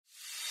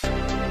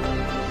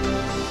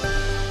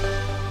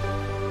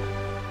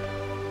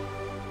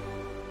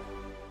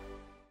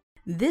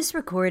This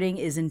recording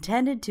is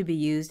intended to be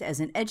used as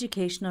an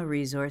educational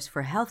resource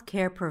for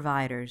healthcare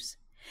providers.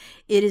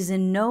 It is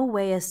in no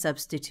way a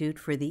substitute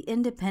for the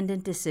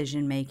independent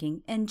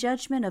decision-making and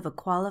judgment of a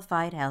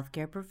qualified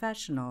healthcare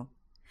professional.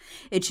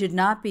 It should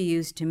not be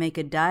used to make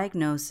a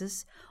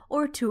diagnosis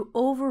or to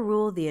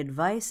overrule the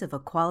advice of a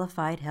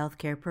qualified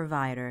healthcare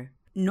provider,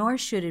 nor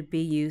should it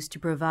be used to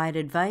provide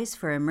advice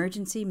for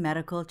emergency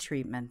medical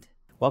treatment.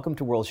 Welcome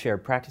to World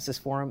Shared Practices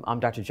Forum. I'm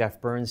Dr.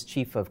 Jeff Burns,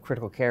 Chief of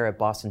Critical Care at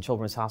Boston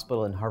Children's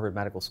Hospital and Harvard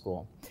Medical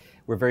School.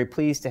 We're very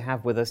pleased to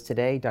have with us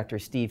today Dr.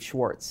 Steve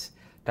Schwartz.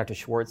 Dr.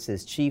 Schwartz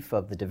is Chief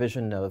of the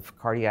Division of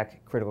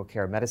Cardiac Critical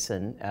Care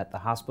Medicine at the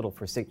Hospital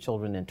for Sick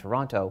Children in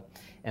Toronto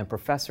and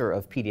Professor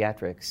of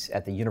Pediatrics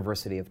at the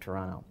University of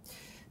Toronto.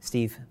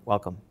 Steve,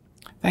 welcome.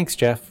 Thanks,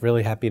 Jeff.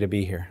 Really happy to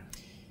be here.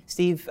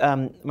 Steve,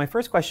 my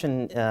first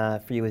question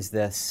for you is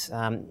this.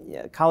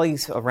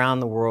 Colleagues around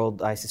the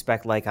world, I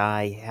suspect like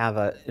I, have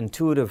an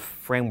intuitive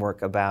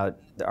framework about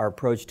our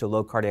approach to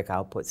low cardiac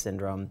output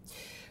syndrome.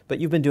 But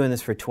you've been doing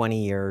this for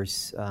 20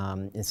 years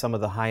in some of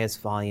the highest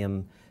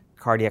volume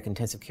cardiac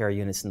intensive care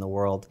units in the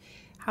world.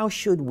 How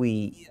should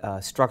we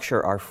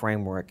structure our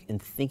framework in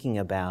thinking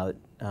about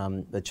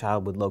the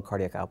child with low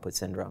cardiac output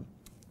syndrome?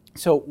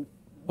 So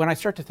when I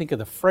start to think of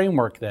the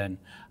framework then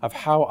of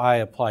how I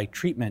apply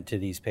treatment to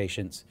these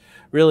patients,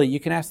 really you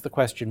can ask the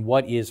question,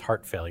 what is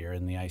heart failure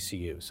in the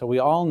ICU? So we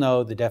all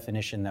know the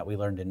definition that we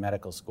learned in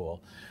medical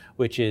school,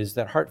 which is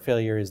that heart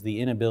failure is the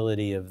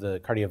inability of the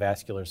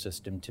cardiovascular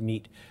system to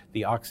meet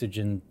the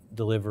oxygen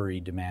delivery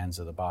demands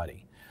of the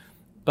body.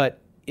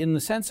 But in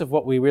the sense of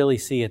what we really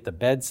see at the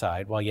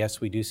bedside, while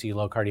yes, we do see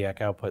low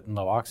cardiac output and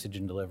low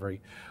oxygen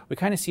delivery, we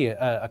kind of see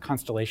a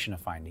constellation of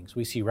findings.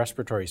 We see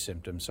respiratory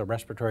symptoms, so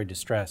respiratory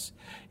distress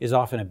is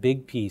often a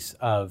big piece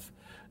of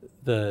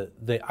the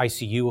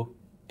ICU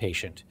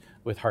patient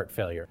with heart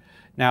failure.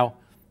 Now,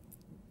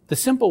 the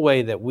simple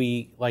way that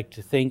we like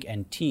to think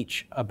and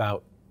teach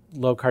about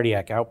low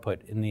cardiac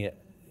output in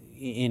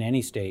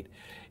any state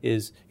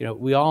is,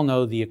 we all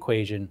know the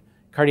equation,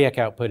 cardiac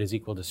output is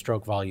equal to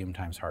stroke volume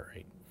times heart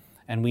rate.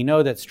 And we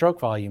know that stroke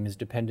volume is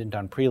dependent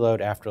on preload,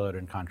 afterload,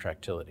 and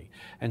contractility.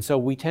 And so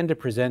we tend to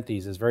present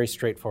these as very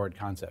straightforward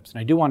concepts. And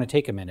I do want to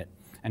take a minute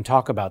and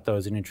talk about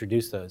those and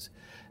introduce those,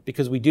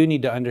 because we do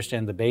need to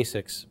understand the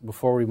basics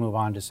before we move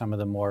on to some of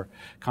the more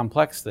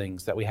complex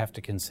things that we have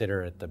to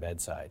consider at the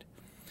bedside.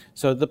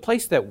 So the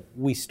place that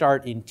we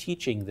start in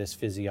teaching this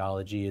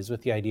physiology is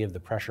with the idea of the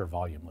pressure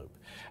volume loop.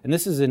 And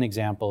this is an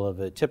example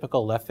of a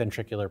typical left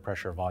ventricular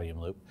pressure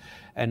volume loop.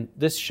 And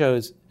this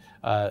shows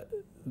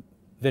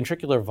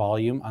ventricular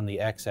volume on the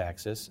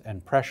x-axis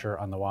and pressure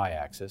on the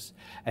y-axis.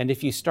 And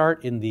if you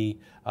start in the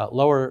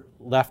lower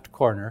left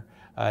corner,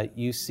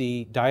 you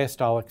see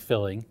diastolic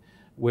filling,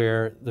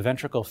 where the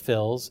ventricle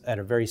fills at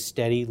a very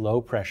steady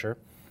low pressure.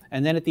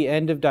 And then at the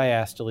end of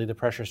diastole, the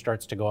pressure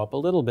starts to go up a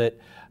little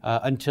bit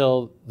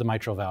until the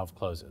mitral valve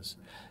closes.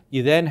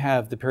 You then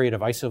have the period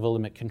of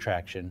isovolemic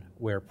contraction,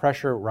 where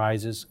pressure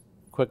rises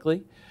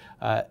quickly,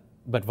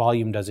 but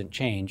volume doesn't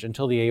change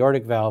until the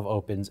aortic valve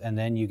opens, and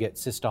then you get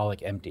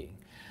systolic emptying.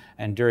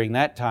 And during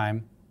that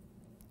time,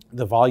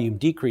 the volume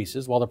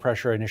decreases while the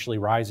pressure initially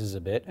rises a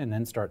bit and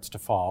then starts to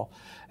fall.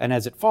 And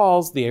as it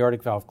falls, the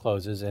aortic valve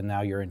closes, and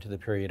now you're into the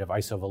period of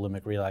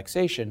isovolemic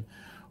relaxation,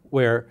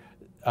 where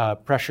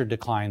pressure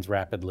declines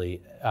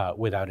rapidly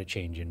without a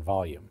change in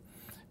volume.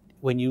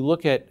 When you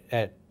look at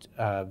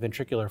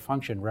ventricular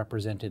function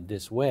represented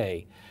this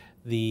way,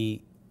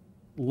 the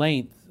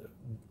length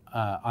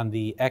on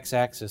the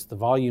x-axis, the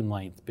volume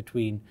length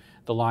between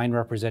the line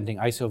representing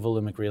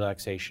isovolemic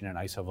relaxation and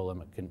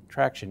isovolemic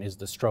contraction is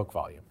the stroke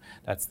volume.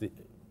 That's the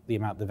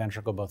amount the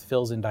ventricle both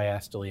fills in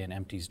diastole and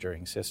empties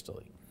during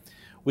systole.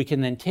 We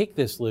can then take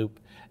this loop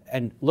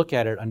and look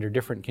at it under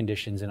different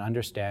conditions and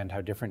understand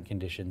how different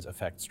conditions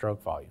affect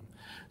stroke volume.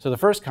 So the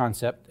first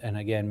concept, and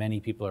again, many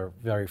people are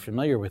very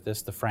familiar with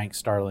this, the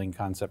Frank-Starling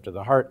concept of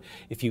the heart,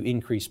 if you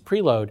increase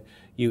preload,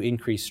 you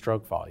increase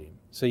stroke volume.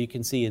 So you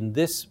can see in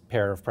this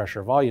pair of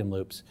pressure volume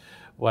loops,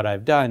 what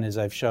I've done is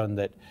I've shown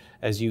that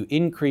as you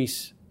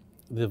increase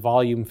the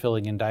volume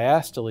filling in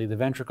diastole, the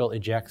ventricle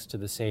ejects to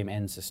the same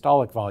end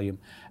systolic volume,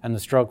 and the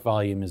stroke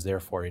volume is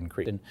therefore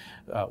increased. And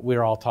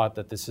we're all taught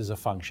that this is a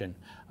function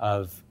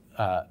of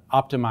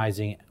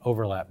optimizing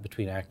overlap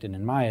between actin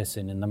and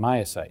myosin in the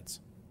myocytes.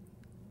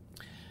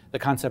 The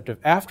concept of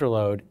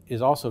afterload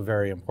is also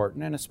very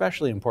important, and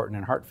especially important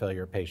in heart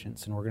failure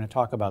patients, and we're going to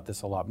talk about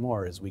this a lot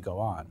more as we go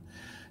on.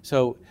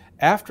 So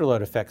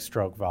afterload affects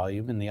stroke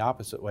volume in the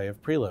opposite way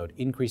of preload.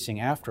 Increasing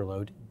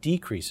afterload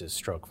decreases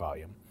stroke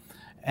volume.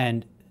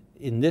 And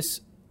in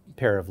this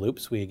pair of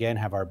loops, we again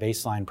have our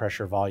baseline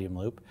pressure volume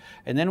loop,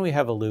 and then we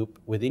have a loop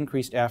with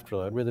increased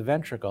afterload where the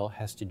ventricle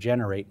has to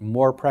generate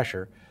more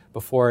pressure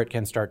before it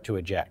can start to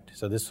eject.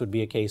 So this would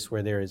be a case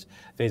where there is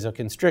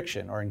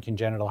vasoconstriction, or in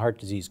congenital heart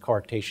disease,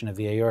 coarctation of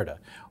the aorta,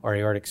 or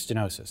aortic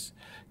stenosis,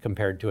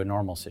 compared to a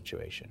normal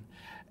situation.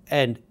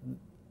 And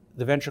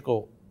the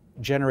ventricle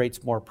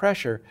generates more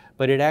pressure,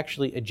 but it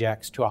actually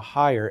ejects to a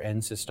higher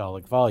end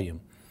systolic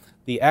volume.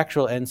 The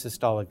actual end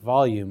systolic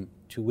volume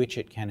to which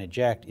it can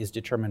eject is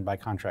determined by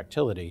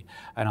contractility,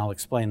 and I'll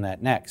explain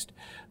that next.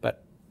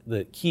 But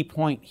the key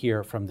point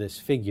here from this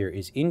figure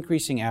is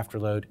increasing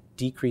afterload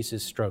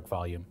decreases stroke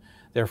volume.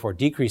 Therefore,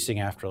 decreasing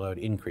afterload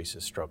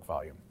increases stroke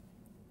volume.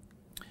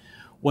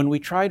 When we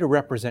try to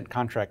represent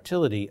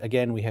contractility,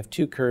 again, we have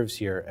two curves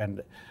here,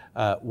 and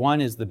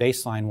one is the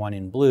baseline one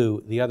in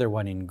blue, the other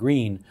one in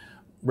green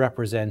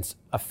represents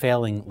a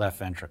failing left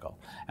ventricle.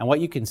 And what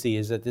you can see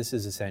is that this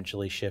is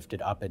essentially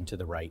shifted up and to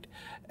the right,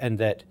 and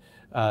that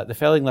the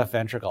failing left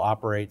ventricle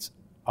operates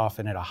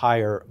often at a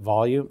higher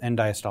volume, end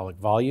diastolic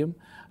volume.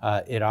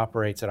 It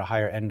operates at a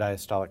higher end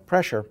diastolic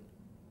pressure.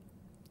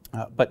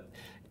 But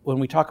when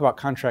we talk about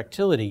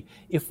contractility,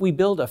 if we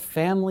build a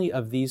family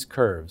of these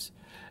curves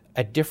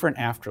at different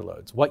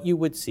afterloads, what you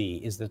would see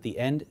is that the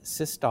end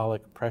systolic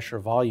pressure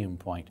volume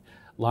point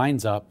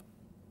lines up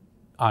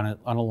on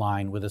a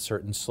line with a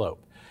certain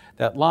slope.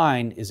 That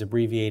line is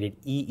abbreviated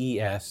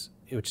EES,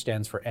 which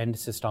stands for end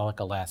systolic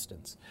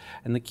elastance.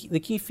 And the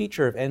key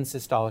feature of end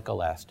systolic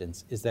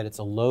elastance is that it's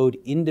a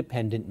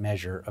load-independent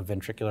measure of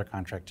ventricular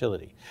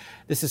contractility.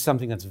 This is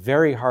something that's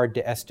very hard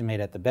to estimate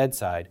at the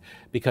bedside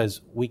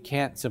because we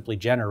can't simply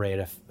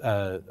generate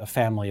a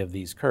family of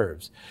these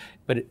curves.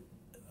 But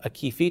a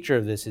key feature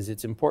of this is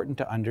it's important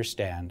to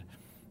understand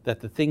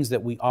that the things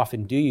that we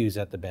often do use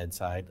at the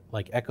bedside,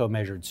 like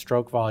echo-measured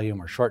stroke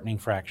volume or shortening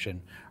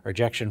fraction or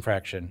ejection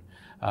fraction,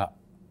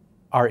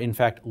 are in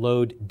fact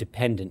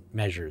load-dependent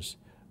measures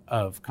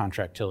of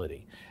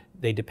contractility.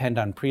 They depend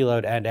on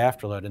preload and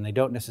afterload, and they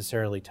don't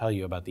necessarily tell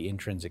you about the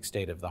intrinsic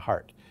state of the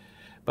heart.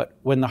 But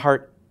when the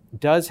heart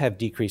does have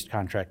decreased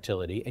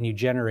contractility and you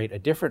generate a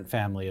different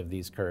family of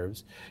these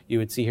curves, you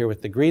would see here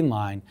with the green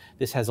line,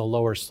 this has a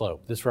lower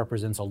slope. This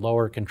represents a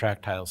lower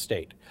contractile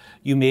state.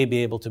 You may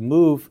be able to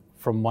move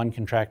from one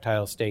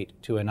contractile state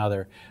to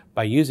another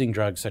by using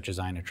drugs such as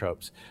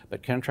inotropes,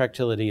 but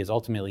contractility is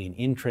ultimately an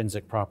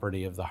intrinsic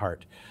property of the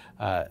heart.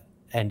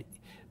 And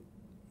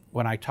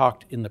when I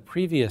talked in the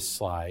previous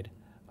slide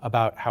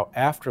about how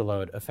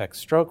afterload affects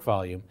stroke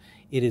volume,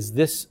 it is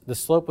the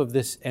slope of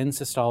this end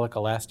systolic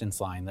elastance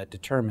line that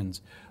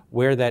determines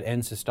where that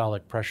end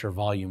systolic pressure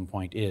volume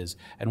point is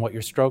and what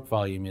your stroke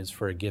volume is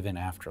for a given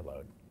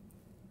afterload.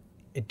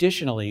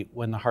 Additionally,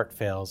 when the heart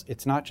fails,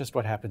 it's not just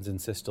what happens in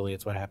systole,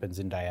 it's what happens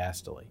in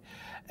diastole.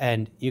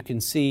 And you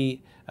can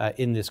see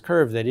in this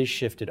curve that is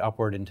shifted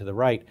upward and to the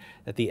right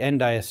that the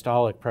end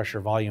diastolic pressure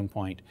volume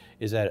point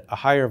is at a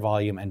higher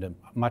volume and a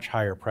much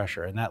higher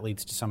pressure, and that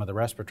leads to some of the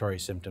respiratory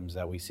symptoms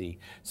that we see,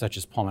 such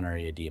as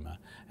pulmonary edema.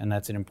 And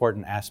that's an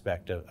important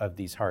aspect of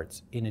these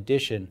hearts. In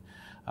addition,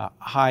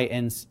 high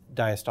end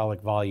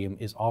diastolic volume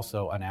is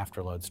also an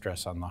afterload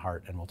stress on the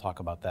heart, and we'll talk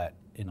about that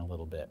in a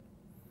little bit.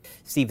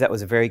 Steve, that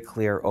was a very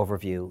clear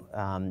overview,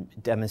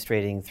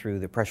 demonstrating through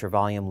the pressure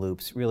volume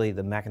loops really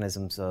the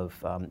mechanisms of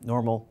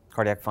normal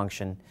cardiac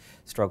function,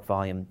 stroke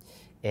volume,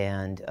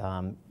 and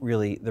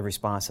really the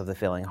response of the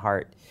failing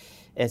heart.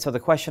 And so the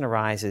question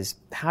arises,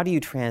 how do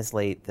you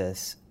translate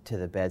this to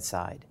the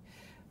bedside?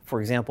 For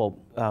example,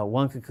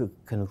 one could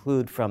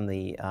conclude from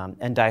the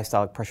end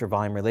diastolic pressure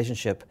volume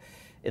relationship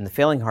in the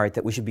failing heart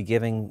that we should be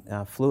giving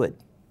fluid.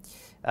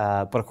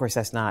 But of course,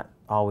 that's not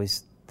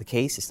always the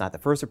case. It's not the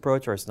first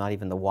approach, or it's not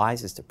even the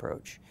wisest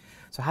approach.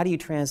 So how do you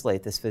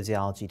translate this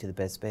physiology to the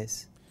bed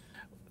space?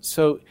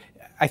 So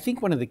I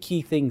think one of the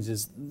key things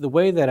is the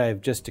way that I've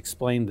just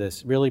explained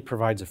this really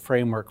provides a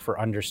framework for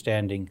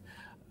understanding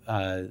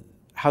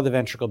how the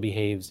ventricle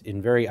behaves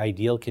in very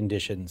ideal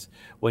conditions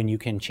when you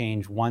can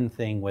change one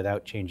thing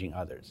without changing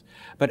others.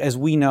 But as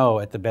we know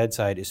at the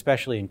bedside,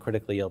 especially in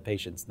critically ill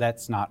patients,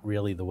 that's not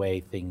really the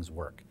way things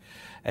work.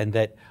 And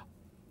that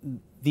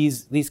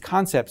these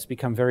concepts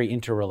become very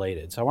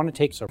interrelated. So I want to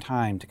take some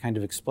time to kind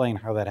of explain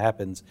how that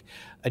happens.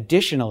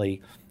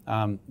 Additionally,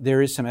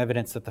 there is some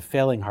evidence that the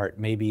failing heart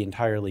may be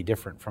entirely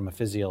different from a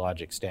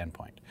physiologic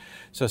standpoint.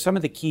 So some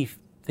of the key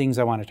things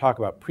I want to talk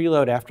about,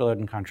 preload, afterload,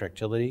 and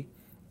contractility,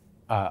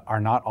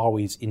 are not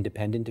always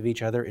independent of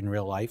each other in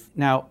real life.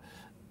 Now,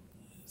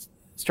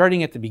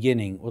 starting at the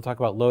beginning, we'll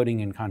talk about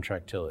loading and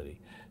contractility.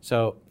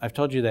 So I've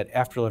told you that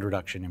afterload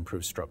reduction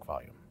improves stroke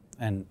volume,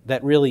 and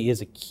that really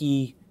is a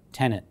key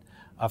tenet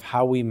of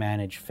how we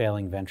manage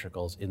failing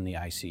ventricles in the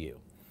ICU.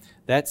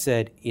 That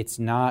said, it's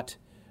not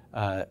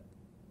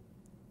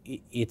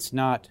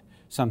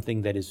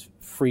something that is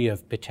free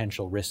of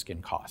potential risk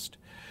and cost.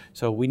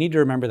 So we need to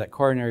remember that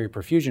coronary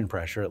perfusion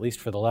pressure, at least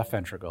for the left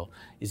ventricle,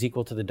 is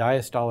equal to the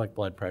diastolic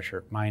blood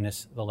pressure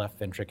minus the left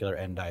ventricular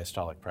end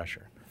diastolic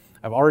pressure.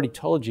 I've already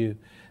told you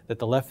that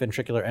the left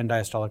ventricular end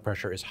diastolic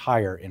pressure is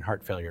higher in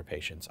heart failure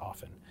patients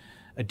often.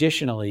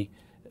 Additionally,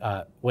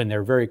 when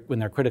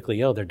they're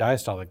critically ill, their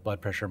diastolic blood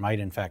pressure might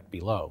in fact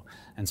be low.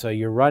 And so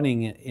you're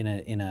running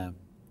in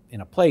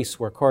a place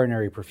where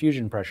coronary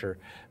perfusion pressure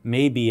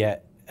may be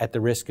at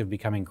the risk of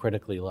becoming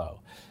critically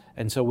low.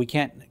 And so we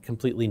can't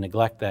completely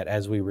neglect that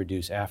as we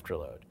reduce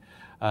afterload.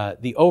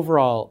 The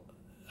overall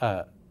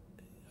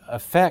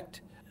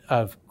effect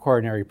of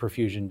coronary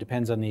perfusion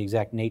depends on the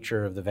exact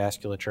nature of the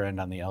vasculature and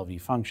on the LV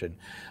function.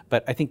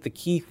 But I think the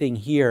key thing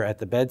here at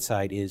the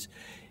bedside is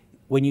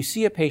when you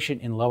see a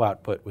patient in low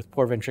output with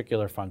poor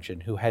ventricular function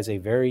who has a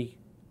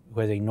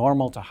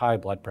normal to high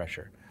blood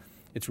pressure,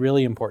 it's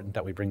really important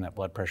that we bring that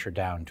blood pressure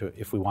down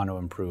if we want to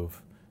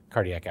improve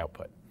cardiac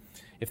output.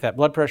 If that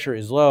blood pressure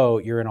is low,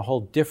 you're in a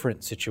whole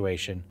different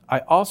situation. I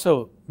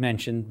also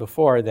mentioned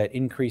before that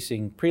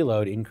increasing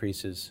preload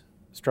increases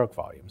stroke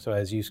volume. So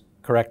as you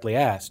correctly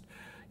asked,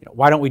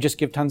 why don't we just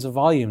give tons of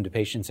volume to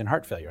patients in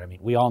heart failure? I mean,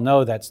 we all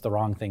know that's the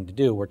wrong thing to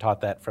do. We're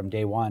taught that from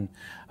day one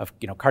of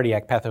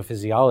cardiac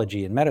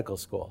pathophysiology in medical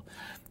school.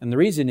 And the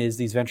reason is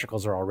these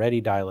ventricles are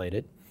already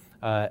dilated,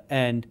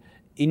 and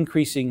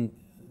increasing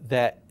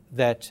that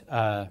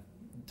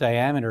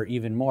diameter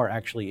even more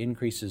actually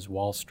increases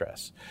wall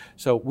stress.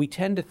 So we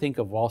tend to think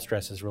of wall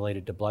stress as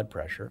related to blood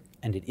pressure,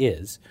 and it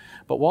is,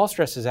 but wall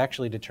stress is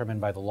actually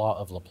determined by the law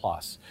of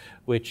Laplace,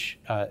 which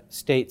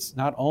states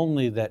not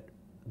only that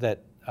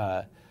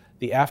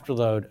the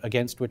afterload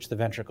against which the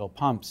ventricle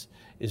pumps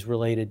is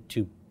related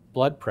to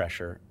blood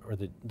pressure, or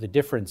the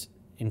difference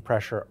in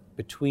pressure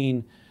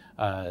between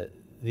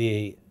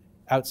the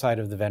outside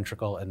of the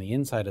ventricle and the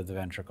inside of the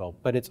ventricle,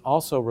 but it's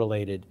also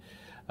related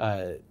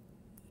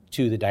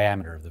to the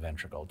diameter of the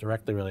ventricle,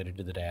 directly related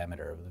to the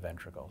diameter of the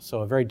ventricle. So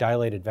a very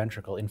dilated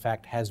ventricle, in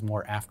fact, has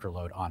more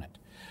afterload on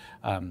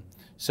it.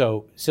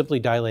 So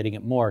simply dilating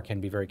it more can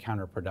be very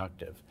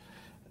counterproductive.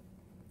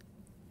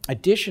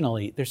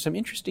 Additionally, there's some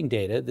interesting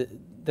data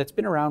that's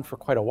been around for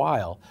quite a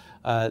while.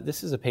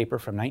 This is a paper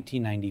from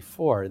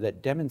 1994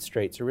 that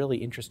demonstrates a really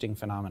interesting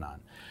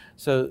phenomenon.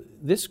 So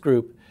this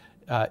group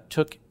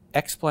took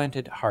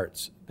explanted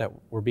hearts that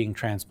were being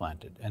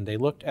transplanted, and they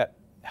looked at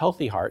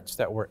healthy hearts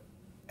that were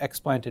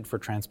explanted for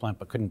transplant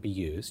but couldn't be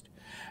used,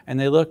 and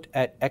they looked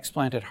at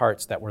explanted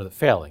hearts that were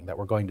failing, that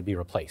were going to be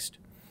replaced.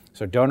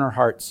 So donor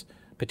hearts,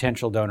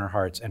 potential donor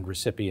hearts, and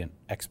recipient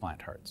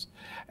explant hearts.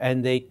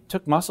 And they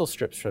took muscle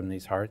strips from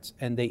these hearts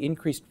and they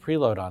increased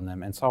preload on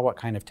them and saw what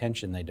kind of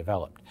tension they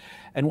developed.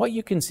 And what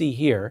you can see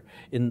here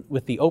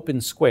with the open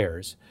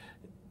squares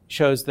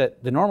shows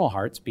that the normal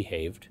hearts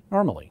behaved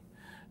normally.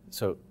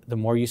 So the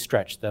more you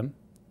stretch them,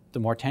 the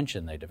more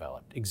tension they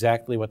developed,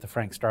 exactly what the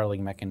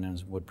Frank-Starling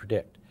mechanism would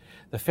predict.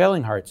 The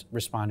failing hearts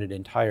responded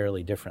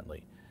entirely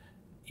differently.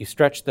 You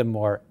stretched them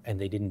more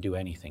and they didn't do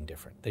anything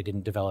different. They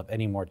didn't develop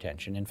any more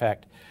tension. In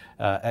fact,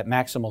 at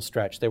maximal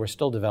stretch, they were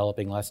still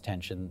developing less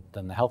tension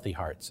than the healthy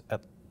hearts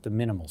at the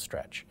minimal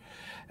stretch.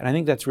 And I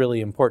think that's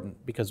really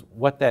important, because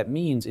what that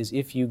means is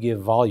if you give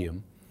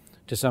volume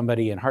to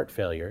somebody in heart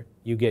failure,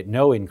 you get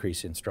no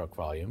increase in stroke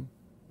volume,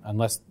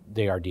 unless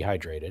they are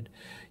dehydrated.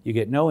 You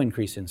get no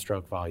increase in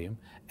stroke volume,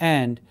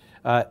 and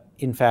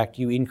in fact,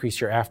 you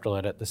increase your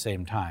afterload at the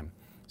same time.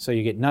 So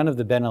you get none of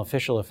the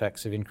beneficial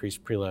effects of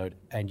increased preload,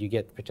 and you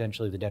get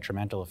potentially the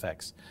detrimental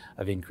effects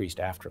of increased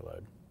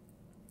afterload.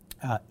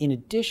 In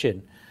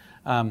addition,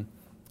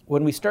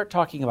 when we start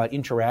talking about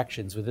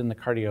interactions within the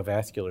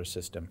cardiovascular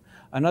system,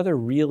 another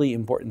really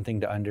important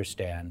thing to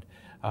understand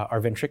are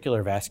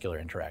ventricular vascular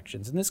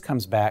interactions. And this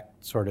comes back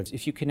sort of,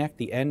 if you connect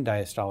the end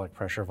diastolic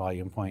pressure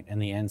volume point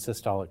and the end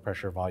systolic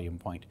pressure volume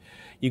point,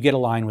 you get a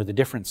line with a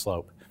different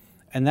slope.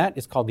 And that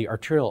is called the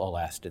arterial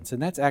elastance.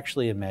 And that's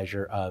actually a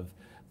measure of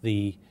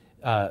the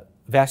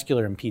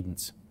vascular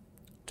impedance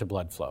to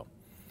blood flow.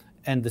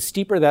 And the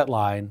steeper that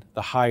line,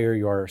 the higher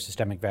your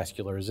systemic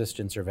vascular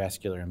resistance or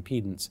vascular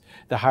impedance,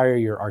 the higher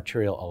your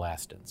arterial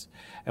elastance.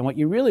 And what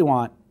you really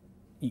want,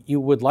 you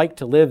would like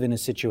to live in a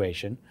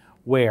situation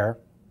where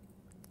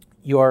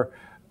your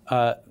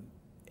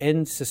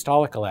end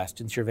systolic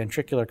elastance, your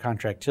ventricular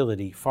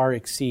contractility, far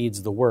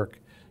exceeds the work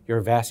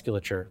your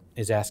vasculature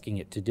is asking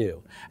it to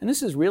do. And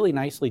this is really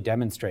nicely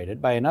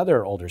demonstrated by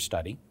another older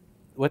study.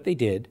 What they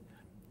did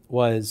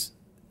was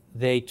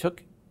they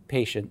took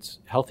patients,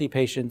 healthy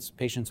patients,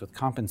 patients with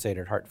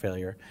compensated heart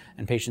failure,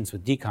 and patients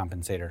with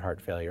decompensated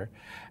heart failure,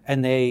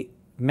 and they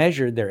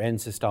measured their end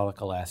systolic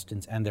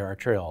elastance and their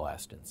arterial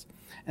elastance.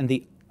 And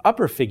the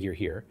upper figure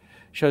here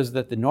shows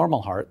that the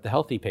normal heart, the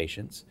healthy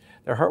patients,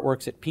 their heart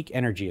works at peak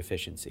energy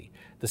efficiency.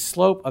 The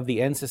slope of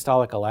the end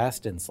systolic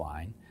elastance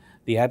line,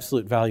 the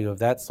absolute value of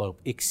that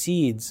slope,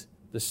 exceeds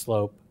the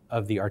slope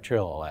of the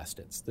arterial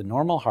elastance. The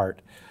normal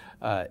heart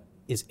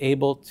is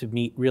able to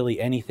meet really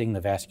anything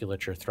the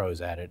vasculature throws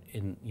at it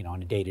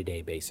on a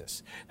day-to-day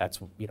basis. That's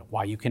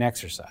why you can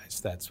exercise.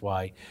 That's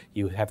why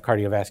you have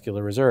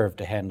cardiovascular reserve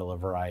to handle a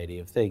variety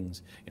of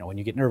things. When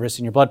you get nervous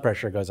and your blood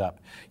pressure goes up,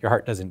 your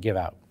heart doesn't give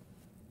out.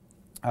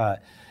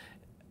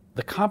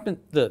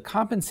 The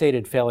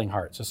compensated failing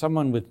heart, so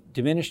someone with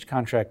diminished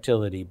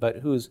contractility, but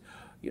who's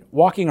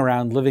walking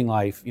around, living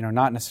life,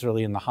 not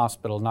necessarily in the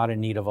hospital, not in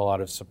need of a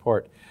lot of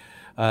support,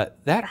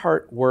 that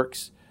heart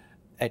works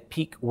at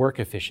peak work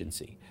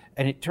efficiency.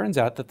 And it turns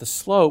out that the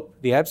slope,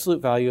 the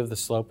absolute value of the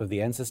slope of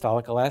the end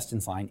systolic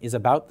elastance line is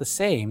about the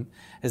same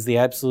as the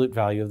absolute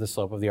value of the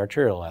slope of the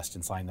arterial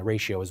elastance line. The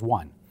ratio is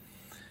 1.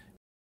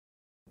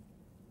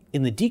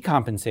 In the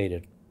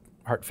decompensated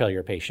heart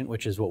failure patient,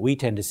 which is what we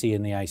tend to see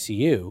in the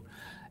ICU,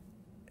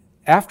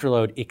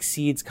 afterload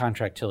exceeds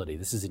contractility.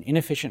 This is an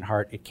inefficient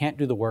heart. It can't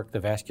do the work the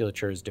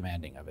vasculature is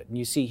demanding of it. And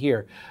you see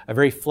here a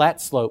very flat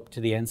slope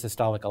to the end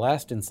systolic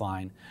elastance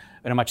line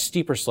and a much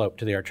steeper slope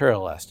to the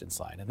arterial elastance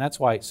line. And that's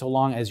why, so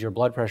long as your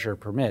blood pressure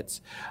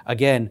permits,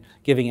 again,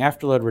 giving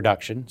afterload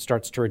reduction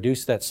starts to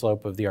reduce that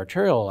slope of the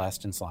arterial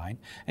elastance line,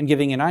 and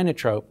giving an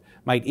inotrope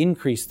might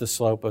increase the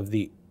slope of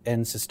the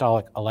end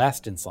systolic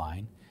elastance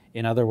line.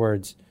 In other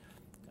words,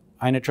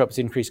 inotropes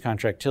increase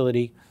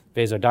contractility,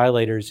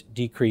 vasodilators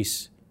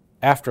decrease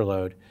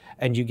afterload,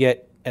 and you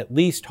get at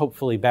least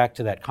hopefully back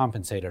to that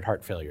compensated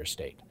heart failure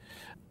state.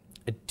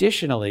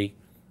 Additionally,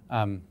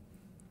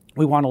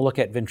 we want to look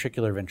at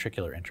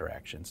ventricular-ventricular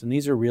interactions, and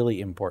these are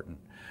really important.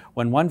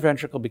 When one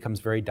ventricle becomes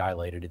very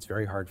dilated, it's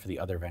very hard for the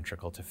other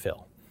ventricle to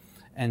fill.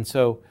 And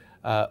so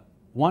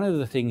one of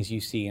the things you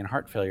see in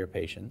heart failure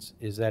patients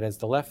is that as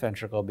the left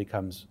ventricle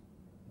becomes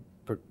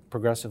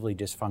progressively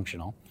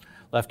dysfunctional,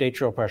 left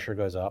atrial pressure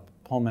goes up,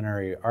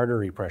 pulmonary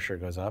artery pressure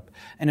goes up,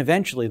 and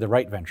eventually the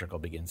right ventricle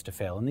begins to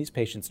fail, and these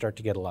patients start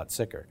to get a lot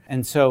sicker.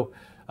 And so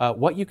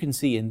what you can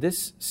see in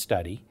this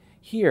study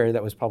here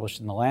that was published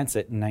in The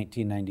Lancet in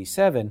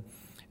 1997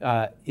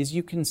 is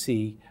you can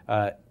see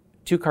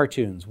two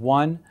cartoons.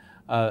 One,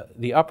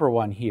 the upper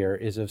one here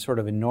is of sort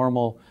of a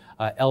normal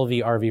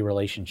LV-RV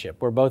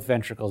relationship where both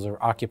ventricles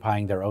are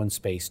occupying their own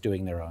space,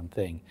 doing their own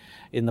thing.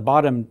 In the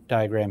bottom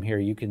diagram here,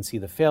 you can see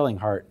the failing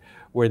heart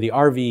where the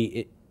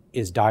RV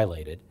is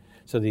dilated.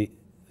 So the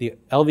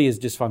LV is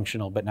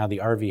dysfunctional, but now the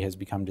RV has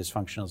become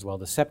dysfunctional as well.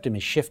 The septum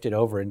is shifted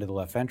over into the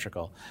left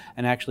ventricle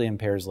and actually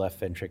impairs left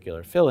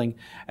ventricular filling.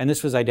 And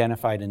this was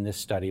identified in this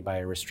study by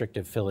a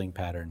restrictive filling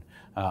pattern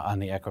on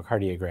the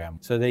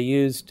echocardiogram. So they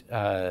used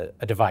a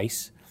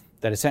device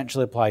that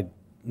essentially applied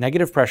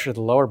negative pressure to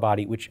the lower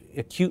body, which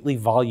acutely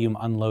volume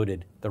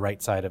unloaded the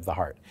right side of the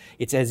heart.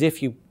 It's as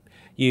if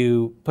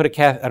you put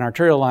an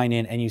arterial line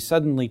in and you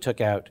suddenly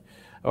took out,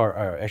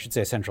 or I should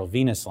say a central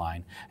venous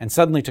line, and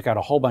suddenly took out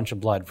a whole bunch of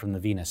blood from the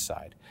venous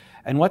side.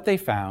 And what they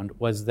found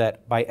was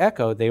that by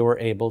echo, they were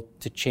able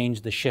to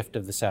change the shift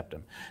of the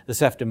septum. The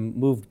septum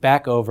moved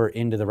back over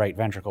into the right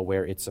ventricle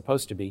where it's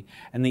supposed to be,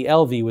 and the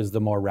LV was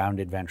the more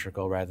rounded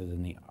ventricle rather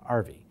than the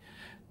RV.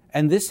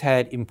 And this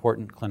had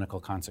important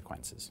clinical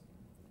consequences.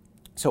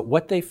 So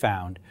what they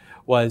found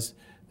was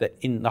that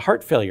in the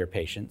heart failure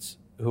patients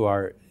who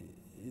are,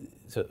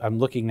 so I'm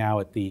looking now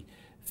at the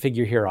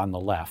figure here on the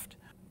left,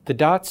 the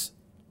dots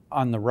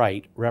on the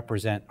right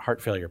represent heart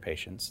failure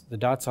patients. The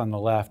dots on the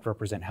left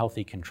represent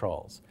healthy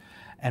controls.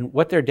 And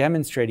what they're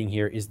demonstrating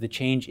here is the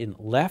change in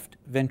left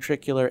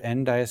ventricular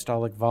end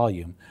diastolic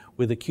volume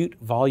with acute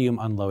volume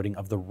unloading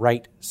of the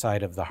right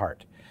side of the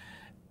heart.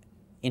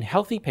 In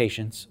healthy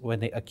patients, when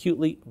they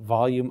acutely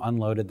volume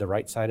unloaded the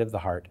right side of the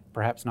heart,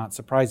 perhaps not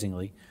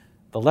surprisingly,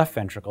 the left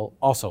ventricle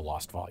also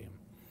lost volume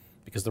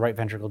because the right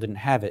ventricle didn't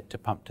have it to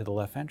pump to the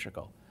left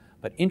ventricle.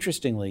 But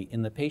interestingly,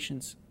 in the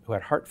patients who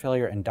had heart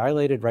failure and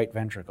dilated right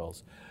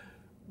ventricles,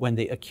 when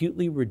they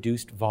acutely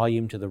reduced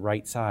volume to the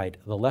right side,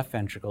 the left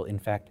ventricle, in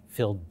fact,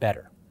 filled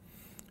better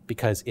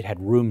because it had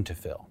room to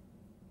fill,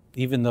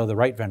 even though the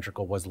right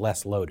ventricle was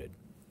less loaded.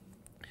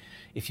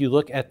 If you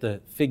look at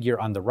the figure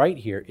on the right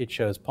here, it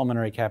shows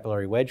pulmonary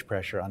capillary wedge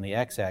pressure on the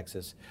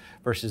x-axis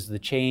versus the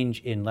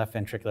change in left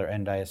ventricular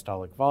end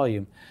diastolic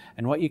volume.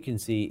 And what you can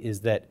see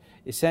is that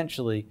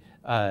essentially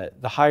the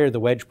higher the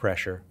wedge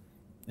pressure,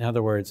 in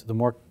other words, the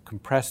more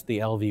compressed the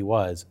LV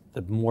was,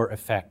 the more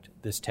effect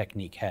this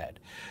technique had.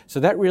 So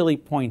that really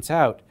points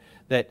out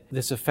that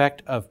this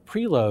effect of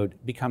preload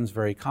becomes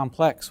very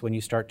complex when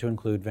you start to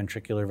include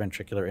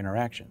ventricular-ventricular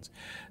interactions.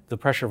 The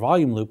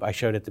pressure-volume loop I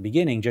showed at the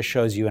beginning just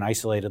shows you an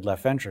isolated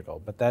left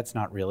ventricle, but that's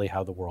not really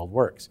how the world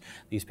works.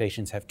 These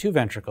patients have two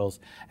ventricles,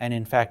 and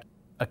in fact,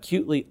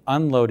 acutely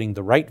unloading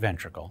the right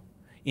ventricle,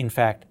 in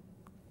fact,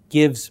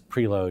 gives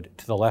preload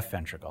to the left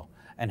ventricle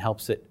and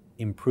helps it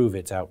improve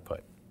its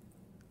output.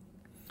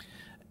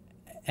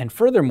 And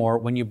furthermore,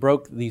 when you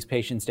broke these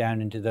patients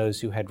down into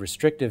those who had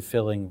restrictive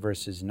filling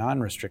versus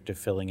non-restrictive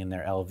filling in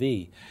their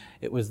LV,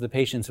 it was the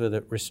patients with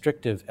a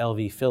restrictive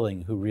LV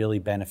filling who really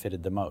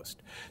benefited the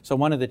most. So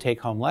one of the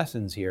take-home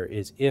lessons here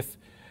is if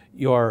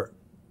your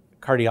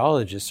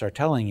cardiologists are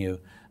telling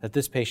you that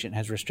this patient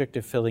has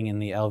restrictive filling in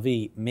the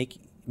LV,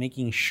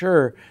 making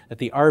sure that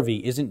the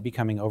RV isn't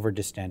becoming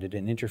over-distended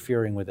and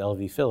interfering with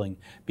LV filling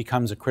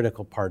becomes a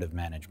critical part of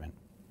management.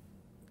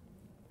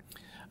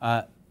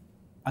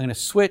 I'm going to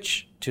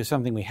switch to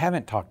something we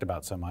haven't talked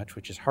about so much,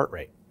 which is heart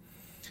rate.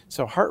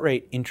 So heart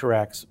rate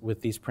interacts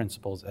with these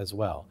principles as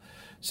well.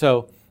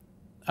 So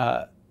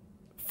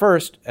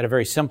first, at a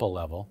very simple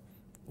level,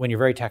 when you're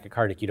very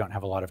tachycardic, you don't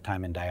have a lot of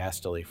time in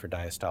diastole for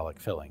diastolic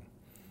filling.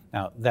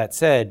 Now, that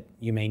said,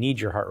 you may need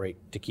your heart rate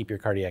to keep your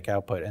cardiac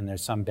output, and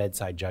there's some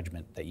bedside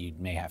judgment that you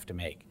may have to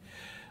make.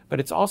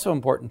 But it's also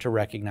important to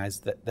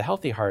recognize that the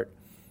healthy heart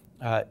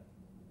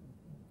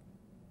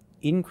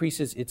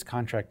increases its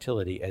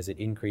contractility as it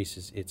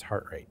increases its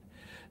heart rate.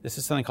 This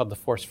is something called the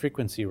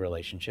force-frequency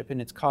relationship,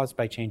 and it's caused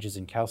by changes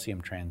in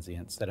calcium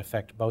transients that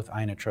affect both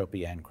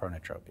inotropy and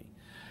chronotropy.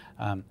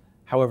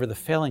 However, the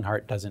failing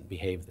heart doesn't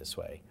behave this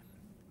way.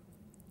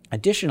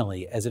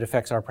 Additionally, as it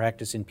affects our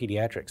practice in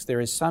pediatrics, there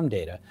is some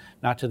data,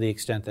 not to the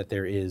extent that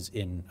there is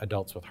in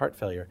adults with heart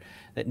failure,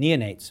 that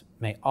neonates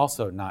may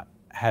also not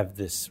have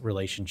this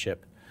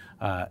relationship,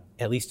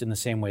 at least in the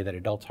same way that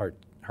adult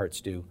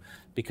hearts do,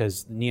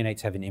 because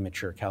neonates have an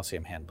immature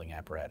calcium handling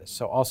apparatus.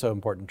 So also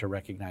important to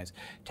recognize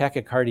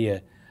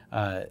tachycardia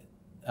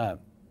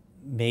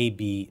may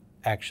be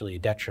actually a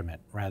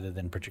detriment rather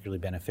than particularly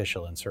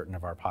beneficial in certain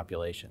of our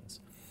populations.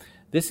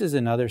 This is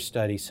another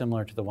study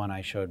similar to the one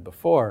I showed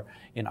before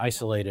in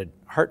isolated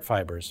heart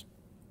fibers,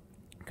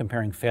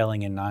 comparing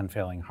failing and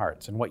non-failing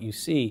hearts. And what you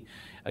see,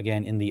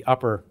 again, in the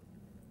upper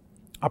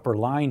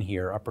line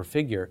here, upper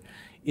figure,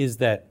 is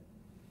that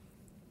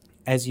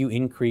as you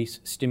increase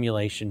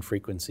stimulation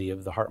frequency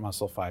of the heart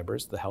muscle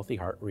fibers, the healthy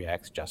heart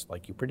reacts just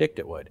like you predict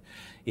it would.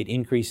 It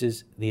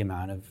increases the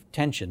amount of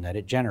tension that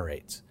it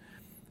generates.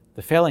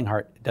 The failing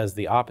heart does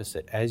the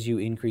opposite. As you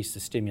increase the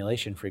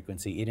stimulation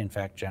frequency, it in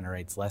fact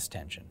generates less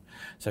tension.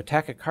 So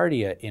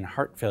tachycardia in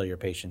heart failure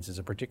patients is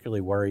a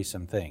particularly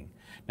worrisome thing.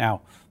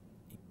 Now,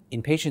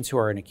 in patients who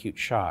are in acute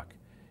shock,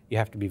 you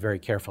have to be very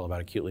careful about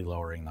acutely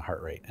lowering the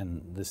heart rate.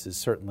 And this is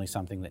certainly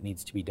something that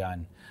needs to be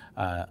done,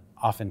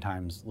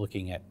 oftentimes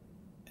looking at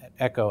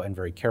echo and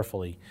very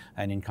carefully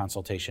and in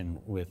consultation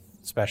with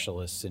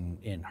specialists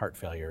in heart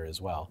failure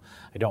as well.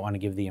 I don't want to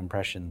give the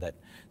impression that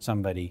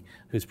somebody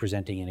who's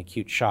presenting in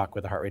acute shock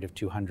with a heart rate of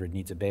 200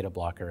 needs a beta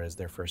blocker as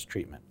their first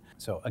treatment.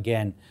 So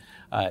again,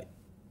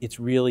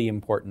 it's really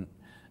important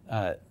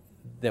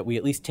that we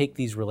at least take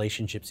these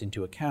relationships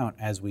into account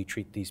as we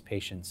treat these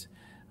patients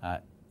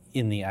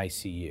in the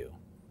ICU.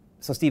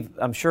 So Steve,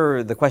 I'm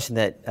sure the question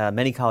that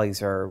many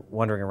colleagues are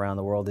wondering around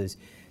the world is,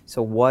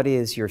 so what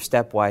is your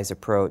stepwise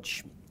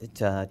approach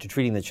to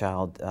treating the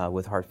child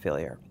with heart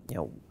failure?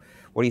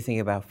 What do you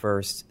think about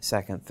first,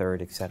 second,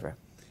 third, etc.?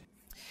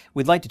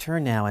 We'd like to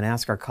turn now and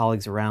ask our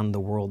colleagues around the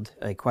world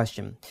a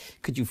question.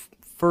 Could you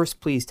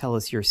first please tell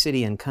us your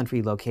city and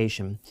country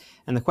location?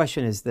 And the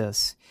question is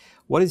this: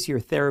 what is your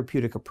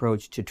therapeutic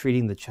approach to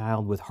treating the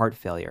child with heart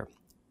failure?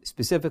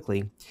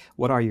 Specifically,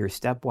 what are your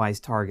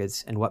stepwise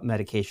targets and what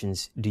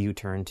medications do you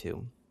turn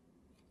to?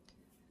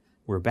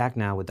 We're back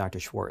now with Dr.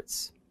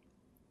 Schwartz.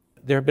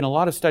 There have been a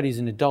lot of studies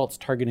in adults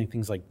targeting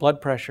things like blood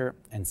pressure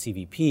and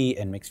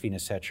CVP and mixed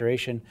venous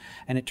saturation,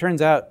 and it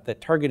turns out that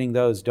targeting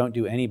those don't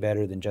do any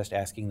better than just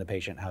asking the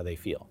patient how they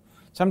feel.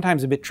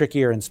 Sometimes a bit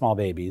trickier in small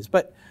babies,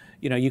 but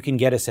you can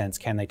get a sense,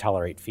 can they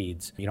tolerate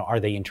feeds? Are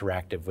they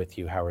interactive with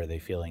you? How are they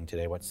feeling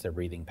today? What's their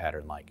breathing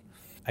pattern like?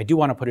 I do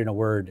want to put in a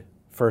word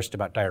first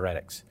about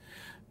diuretics,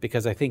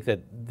 because I think that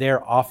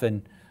they're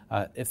often,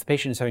 if the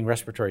patient is having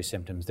respiratory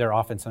symptoms, they're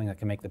often something that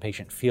can make the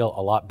patient feel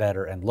a lot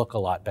better and look a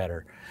lot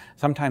better.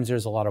 Sometimes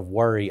there's a lot of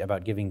worry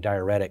about giving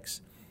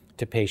diuretics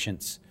to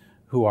patients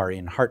who are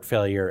in heart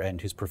failure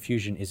and whose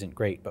perfusion isn't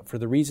great. But for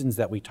the reasons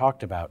that we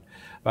talked about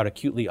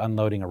acutely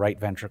unloading a right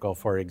ventricle,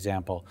 for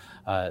example,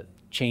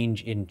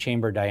 change in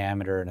chamber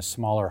diameter and a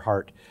smaller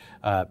heart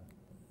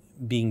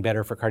being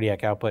better for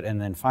cardiac output,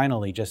 and then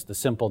finally just the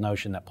simple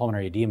notion that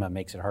pulmonary edema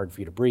makes it hard for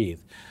you to breathe,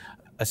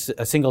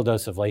 a single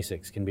dose of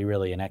Lasix can be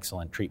really an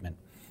excellent treatment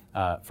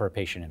for a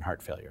patient in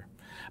heart failure.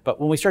 But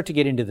when we start to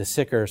get into the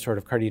sicker sort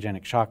of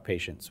cardiogenic shock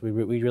patients, we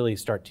really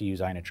start to use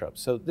inotropes.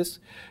 So this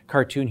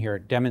cartoon here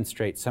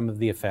demonstrates some of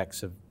the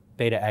effects of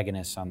beta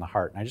agonists on the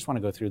heart. And I just want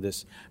to go through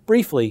this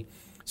briefly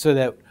so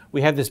that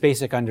we have this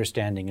basic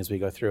understanding as we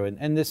go through.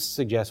 And this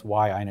suggests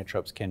why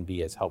inotropes can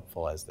be as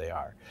helpful as they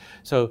are.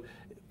 So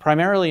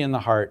primarily in the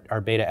heart,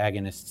 our beta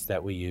agonists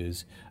that we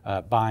use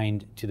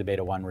bind to the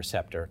beta-1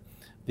 receptor.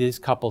 These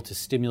couple to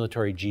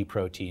stimulatory G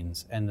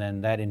proteins, and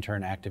then that in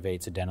turn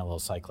activates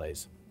adenylyl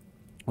cyclase,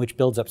 which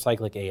builds up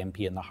cyclic AMP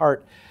in the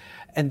heart.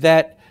 And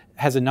that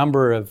has a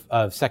number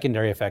of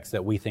secondary effects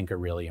that we think are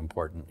really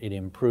important. It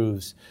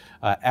improves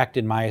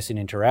actin-myosin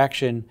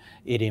interaction.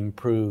 It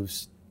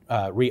improves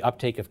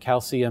reuptake of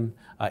calcium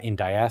in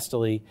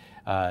diastole.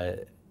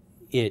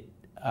 It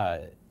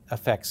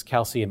affects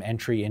calcium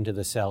entry into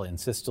the cell in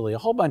systole, a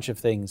whole bunch of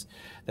things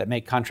that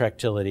make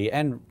contractility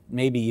and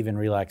maybe even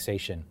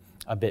relaxation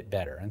a bit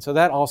better. And so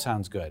that all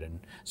sounds good. And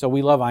so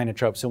we love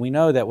inotropes, and we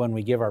know that when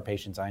we give our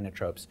patients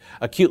inotropes,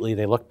 acutely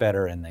they look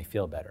better and they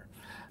feel better.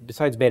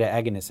 Besides beta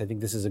agonists, I think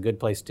this is a good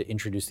place to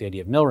introduce the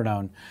idea of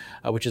milrinone,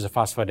 which is a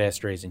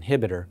phosphodiesterase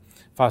inhibitor.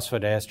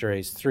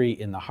 Phosphodiesterase 3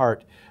 in the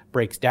heart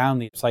breaks down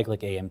the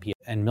cyclic AMP,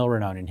 and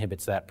milrinone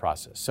inhibits that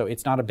process. So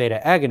it's not a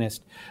beta agonist,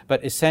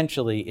 but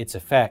essentially its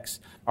effects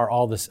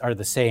are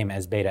the same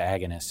as beta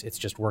agonists. It's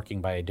just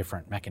working by a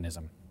different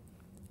mechanism.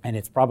 And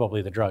it's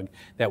probably the drug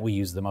that we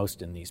use the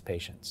most in these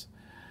patients.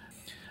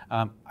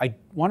 I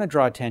want to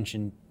draw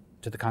attention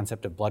to the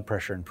concept of blood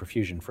pressure and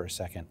perfusion for a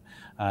second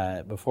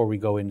before we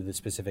go into the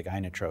specific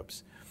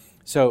inotropes.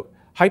 So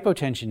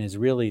hypotension is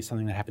really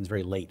something that happens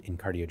very late in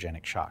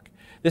cardiogenic shock.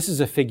 This is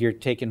a figure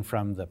taken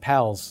from the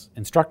PALS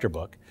instructor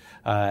book,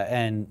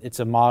 and it's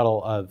a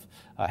model of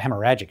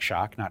hemorrhagic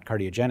shock, not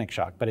cardiogenic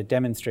shock, but it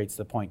demonstrates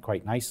the point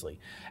quite nicely.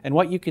 And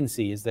what you can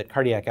see is that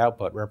cardiac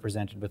output,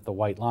 represented with the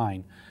white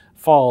line,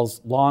 falls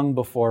long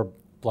before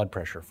blood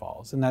pressure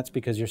falls. And that's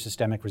because your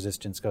systemic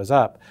resistance goes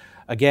up.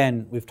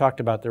 Again, we've talked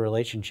about the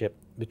relationship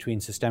between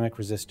systemic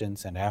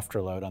resistance and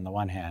afterload on the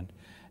one hand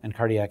and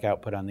cardiac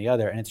output on the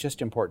other. And it's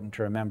just important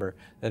to remember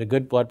that a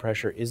good blood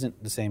pressure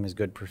isn't the same as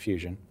good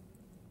perfusion.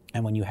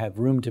 And when you have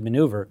room to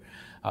maneuver,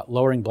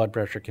 lowering blood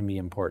pressure can be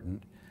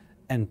important.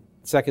 And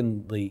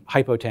secondly,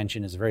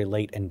 hypotension is a very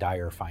late and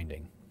dire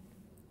finding.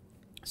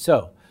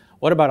 So,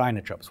 what about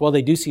inotropes? Well,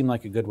 they do seem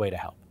like a good way to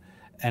help.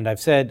 And I've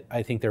said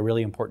I think they're a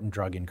really important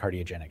drug in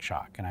cardiogenic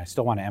shock. And I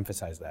still want to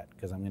emphasize that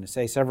because I'm going to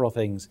say several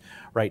things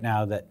right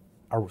now that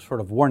are sort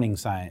of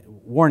warnings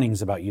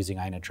about using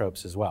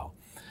inotropes as well.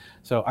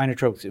 So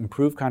inotropes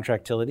improve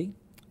contractility.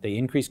 They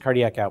increase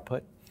cardiac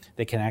output.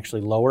 They can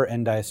actually lower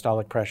end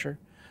diastolic pressure.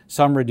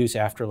 Some reduce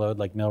afterload,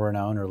 like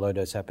milrinone or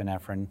low-dose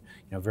epinephrine,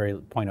 very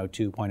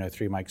 0.02,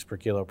 0.03 mics per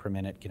kilo per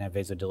minute, can have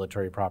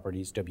vasodilatory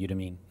properties,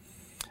 dobutamine.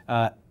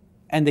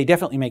 And they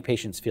definitely make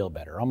patients feel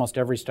better. Almost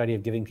every study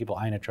of giving people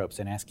inotropes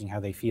and asking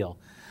how they feel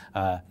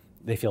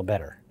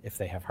better if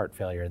they have heart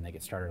failure and they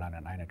get started on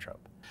an inotrope.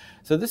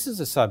 So this is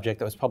a subject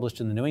that was published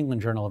in the New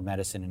England Journal of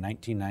Medicine in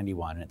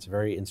 1991, and it's a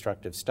very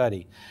instructive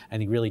study. I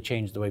think really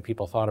changed the way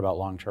people thought about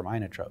long-term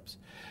inotropes.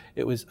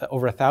 It was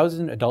over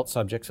 1,000 adult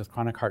subjects with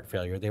chronic heart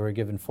failure. They were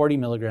given 40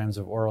 milligrams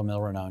of oral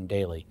milrinone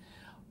daily.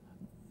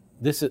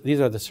 These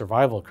are the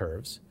survival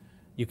curves.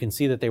 You can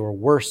see that they were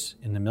worse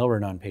in the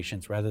milrinone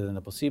patients rather than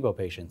the placebo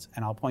patients.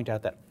 And I'll point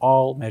out that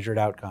all measured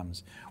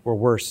outcomes were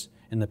worse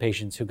in the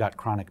patients who got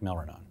chronic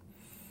milrinone.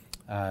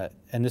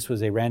 And this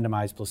was a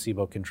randomized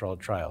placebo-controlled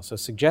trial. So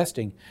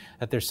suggesting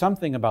that there's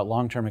something about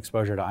long-term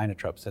exposure to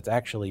inotropes that's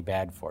actually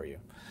bad for you.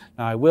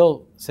 Now, I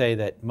will say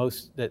that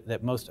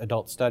most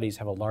adult studies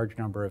have a large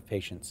number of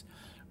patients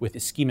with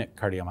ischemic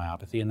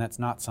cardiomyopathy, and that's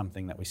not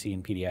something that we see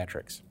in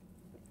pediatrics.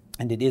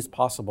 And it is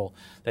possible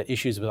that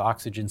issues with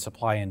oxygen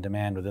supply and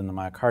demand within the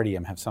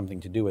myocardium have something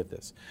to do with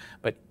this.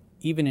 But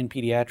even in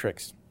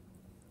pediatrics,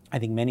 I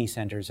think many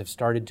centers have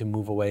started to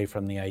move away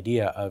from the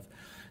idea of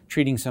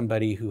treating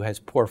somebody who has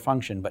poor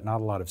function but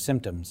not a lot of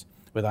symptoms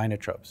with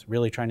inotropes,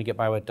 really trying to get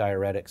by with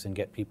diuretics and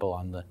get people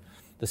on the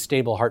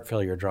stable heart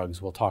failure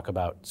drugs we'll talk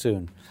about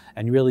soon,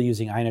 and really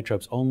using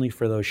inotropes only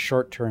for those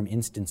short-term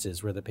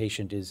instances where the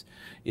patient is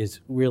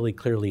really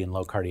clearly in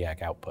low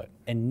cardiac output.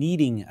 And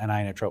needing an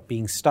inotrope,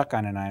 being stuck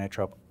on an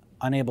inotrope,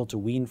 unable to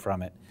wean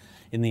from it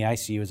in the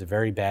ICU is a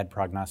very bad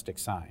prognostic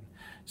sign.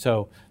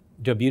 So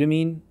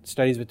dobutamine,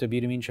 studies with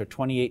dobutamine show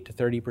 28 to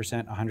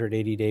 30%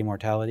 180-day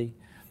mortality.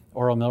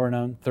 Oral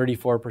milrinone,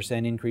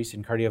 34% increase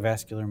in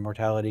cardiovascular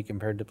mortality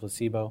compared to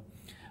placebo.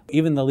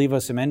 Even the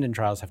levosimendan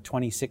trials have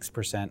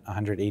 26%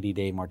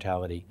 180-day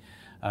mortality,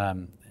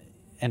 and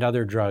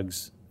other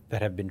drugs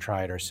that have been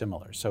tried are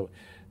similar. So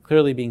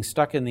clearly being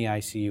stuck in the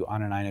ICU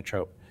on an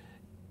inotrope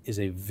is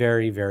a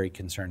very, very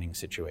concerning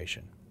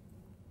situation.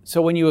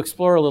 So when you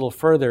explore a little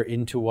further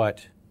into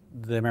what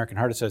the American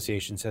Heart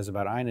Association says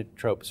about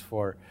inotropes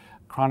for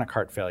chronic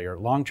heart failure,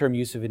 long-term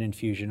use of an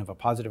infusion of a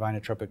positive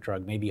inotropic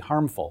drug may be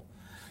harmful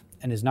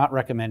and is not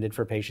recommended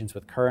for patients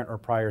with current or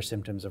prior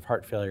symptoms of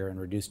heart failure and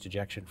reduced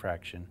ejection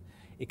fraction,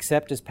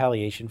 except as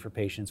palliation for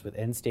patients with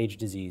end-stage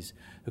disease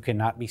who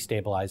cannot be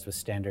stabilized with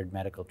standard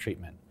medical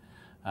treatment.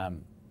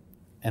 And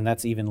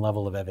that's even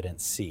level of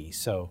evidence C.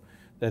 So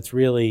that's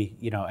really,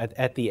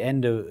 at the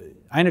end of,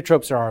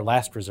 inotropes are our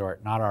last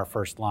resort, not our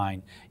first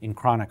line in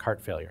chronic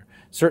heart failure.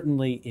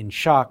 Certainly in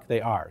shock, they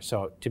are.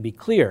 So to be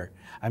clear,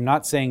 I'm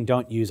not saying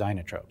don't use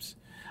inotropes.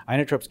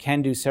 Inotropes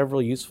can do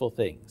several useful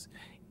things.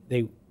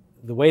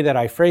 The way that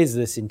I phrase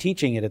this in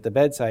teaching it at the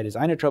bedside is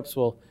inotropes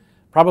will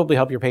probably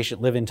help your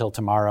patient live until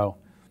tomorrow,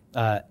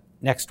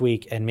 next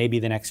week, and maybe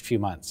the next few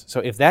months. So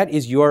if that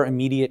is your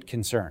immediate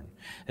concern,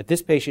 that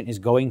this patient is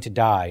going to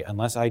die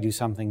unless I do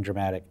something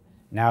dramatic,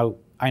 now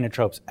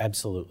inotropes,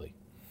 absolutely.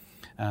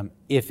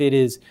 If it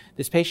is,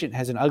 this patient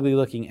has an ugly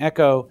looking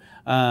echo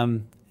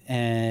and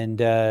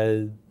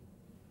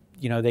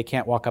they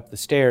can't walk up the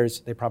stairs,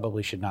 they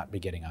probably should not be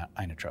getting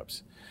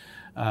inotropes.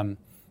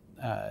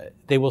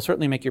 They will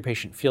certainly make your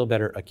patient feel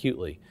better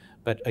acutely,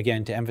 but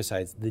again, to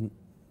emphasize, the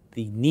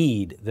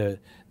need, the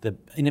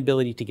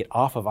inability to get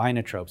off of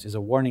inotropes is a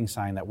warning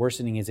sign that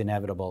worsening is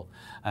inevitable,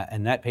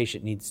 and that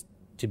patient needs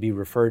to be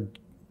referred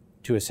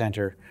to a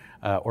center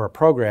or a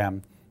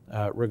program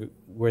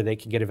where they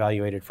can get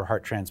evaluated for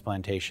heart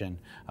transplantation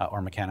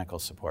or mechanical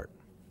support.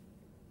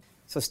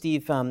 So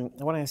Steve, I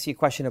want to ask you a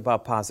question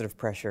about positive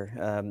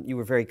pressure. You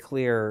were very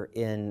clear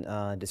in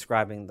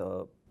describing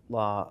the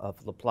law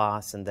of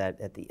Laplace, and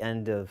that at the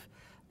end of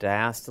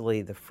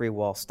diastole, the free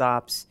wall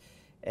stops,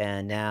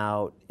 and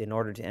now in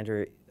order to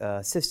enter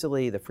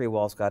systole, the free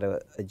wall's got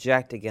to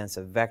eject against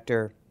a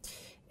vector,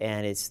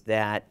 and it's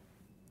that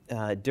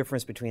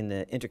difference between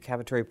the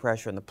intercavitary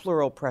pressure and the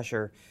pleural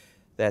pressure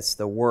that's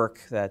the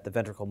work that the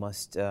ventricle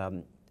must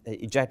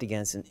eject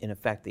against and in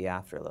effect the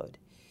afterload.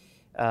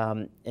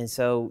 And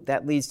so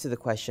that leads to the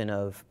question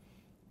of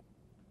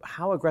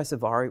how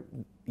aggressive are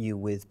you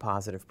with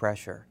positive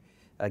pressure?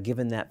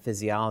 Given that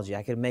physiology,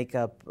 I could make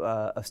up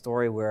a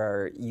story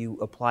where you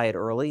apply it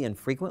early and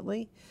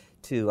frequently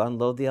to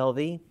unload the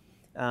LV.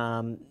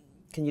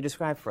 Can you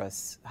describe for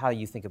us how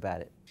you think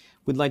about it?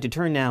 We'd like to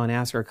turn now and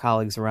ask our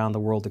colleagues around the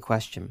world a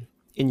question.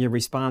 In your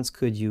response,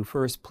 could you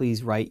first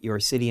please write your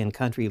city and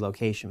country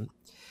location?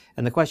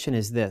 And the question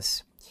is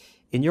this: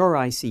 in your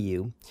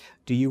ICU,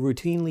 do you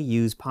routinely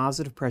use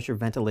positive pressure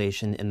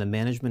ventilation in the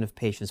management of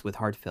patients with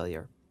heart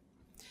failure?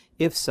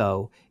 If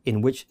so,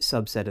 in which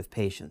subset of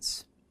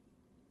patients?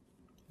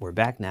 We're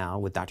back now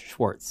with Dr.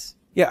 Schwartz.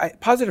 Yeah,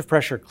 positive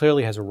pressure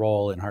clearly has a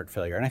role in heart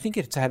failure, and I think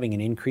it's having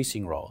an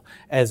increasing role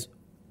as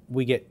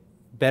we get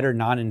better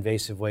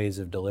non-invasive ways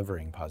of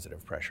delivering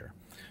positive pressure.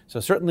 So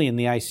certainly in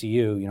the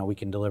ICU, we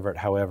can deliver it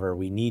however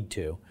we need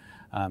to.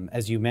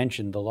 As you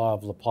mentioned, the law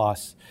of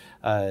Laplace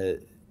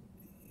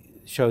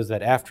shows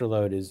that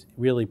afterload is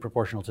really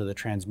proportional to the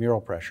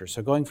transmural pressure.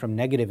 So going from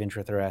negative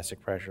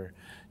intrathoracic pressure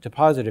to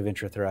positive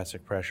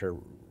intrathoracic pressure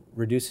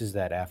reduces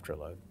that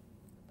afterload.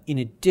 In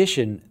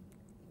addition,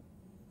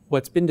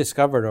 what's been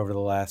discovered over the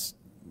last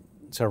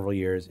several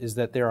years is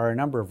that there are a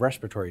number of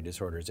respiratory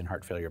disorders in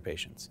heart failure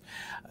patients.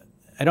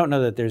 I don't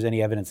know that there's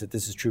any evidence that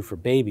this is true for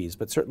babies,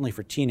 but certainly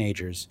for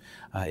teenagers,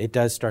 it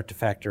does start to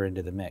factor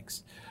into the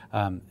mix.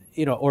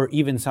 Or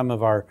even some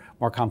of our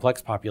more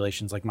complex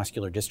populations like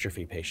muscular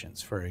dystrophy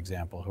patients, for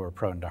example, who are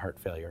prone to heart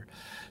failure.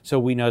 So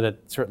we know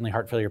that certainly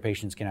heart failure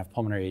patients can have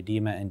pulmonary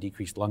edema and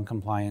decreased lung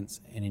compliance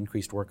and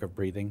increased work of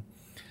breathing.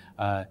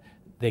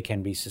 They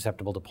can be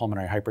susceptible to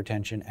pulmonary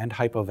hypertension and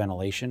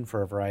hypoventilation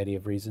for a variety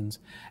of reasons.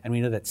 And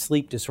we know that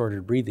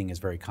sleep-disordered breathing is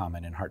very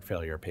common in heart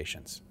failure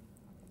patients.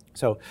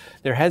 So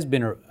there has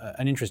been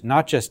an interest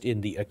not just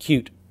in the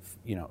acute,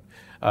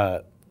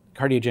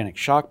 cardiogenic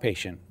shock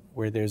patient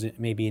where there's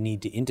maybe a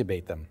need to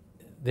intubate them.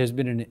 There's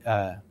been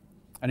an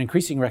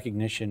increasing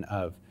recognition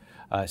of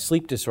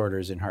sleep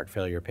disorders in heart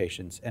failure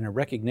patients and a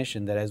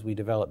recognition that as we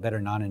develop better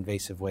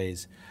non-invasive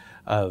ways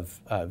of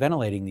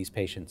ventilating these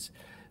patients,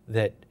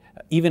 that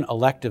even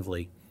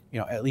electively,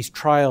 at least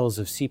trials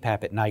of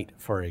CPAP at night,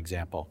 for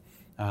example,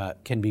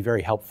 can be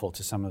very helpful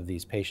to some of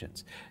these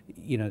patients.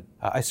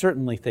 I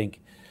certainly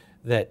think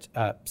that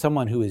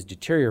someone who is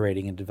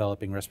deteriorating and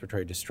developing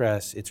respiratory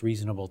distress, it's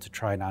reasonable to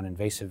try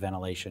non-invasive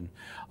ventilation,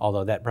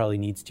 although that probably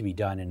needs to be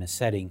done in a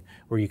setting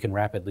where you can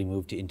rapidly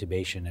move to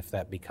intubation if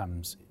that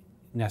becomes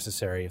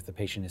necessary, if the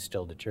patient is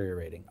still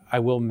deteriorating. I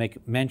will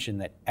make mention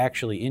that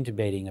actually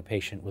intubating a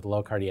patient with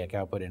low cardiac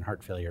output in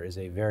heart failure is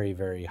a very,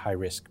 very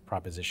high-risk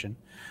proposition.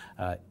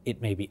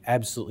 It may be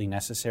absolutely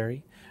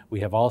necessary.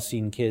 We have all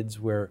seen kids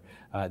where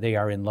they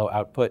are in low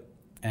output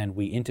and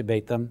we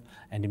intubate them,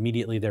 and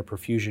immediately their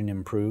perfusion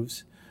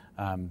improves.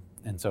 And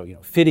so,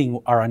 fitting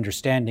our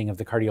understanding of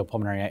the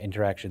cardiopulmonary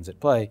interactions at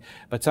play,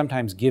 but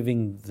sometimes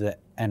giving the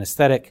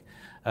anesthetic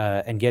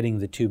and getting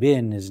the tube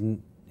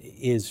in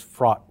is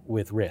fraught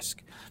with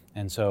risk.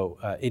 And so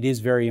it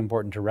is very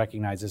important to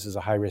recognize this is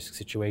a high-risk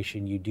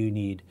situation. You do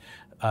need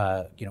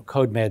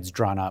code meds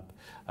drawn up.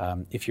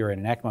 If you're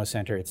in an ECMO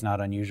center, it's not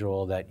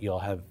unusual that you'll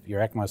have your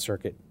ECMO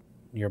circuit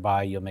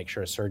nearby. You'll make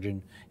sure a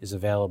surgeon is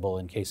available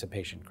in case a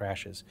patient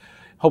crashes.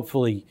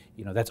 Hopefully,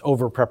 that's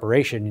over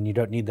preparation and you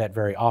don't need that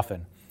very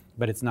often,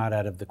 but it's not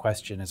out of the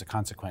question as a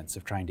consequence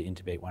of trying to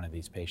intubate one of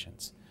these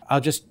patients.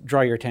 I'll just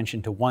draw your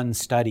attention to one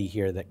study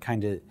here that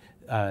kind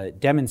of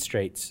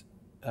demonstrates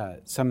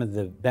some of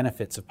the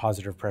benefits of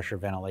positive pressure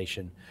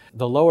ventilation.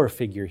 The lower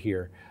figure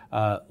here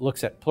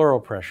looks at pleural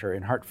pressure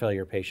in heart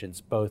failure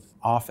patients, both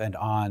off and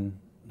on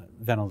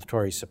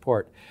ventilatory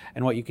support.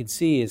 And what you can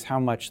see is how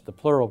much the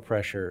pleural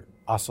pressure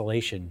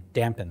oscillation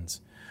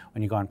dampens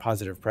when you go on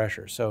positive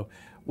pressure. So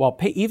while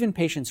even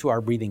patients who are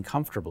breathing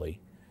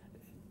comfortably,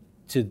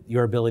 to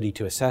your ability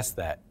to assess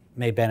that,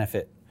 may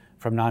benefit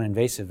from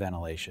non-invasive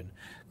ventilation,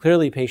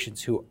 clearly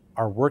patients who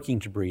are working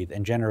to breathe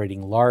and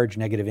generating large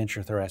negative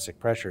intrathoracic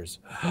pressures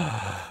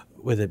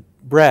with a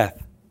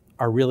breath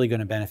are really going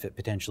to benefit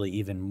potentially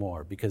even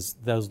more, because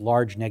those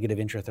large negative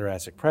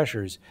intrathoracic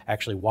pressures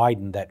actually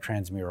widen that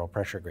transmural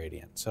pressure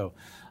gradient. So,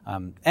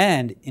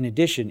 and in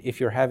addition,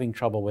 if you're having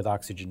trouble with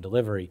oxygen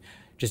delivery,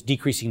 just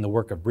decreasing the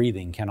work of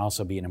breathing can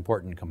also be an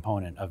important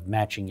component of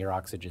matching your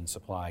oxygen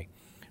supply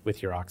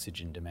with your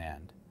oxygen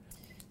demand.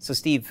 So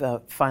Steve,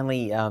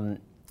 finally,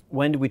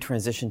 when do we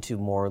transition to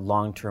more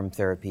long-term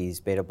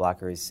therapies, beta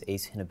blockers,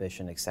 ACE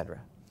inhibition, et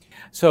cetera?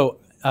 So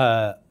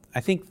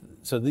I think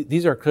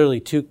these are clearly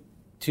two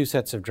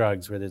sets of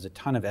drugs where there's a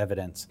ton of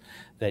evidence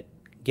that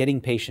getting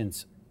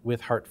patients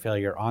with heart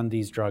failure on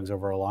these drugs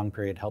over a long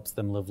period helps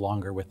them live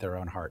longer with their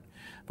own heart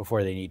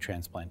before they need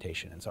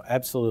transplantation. And so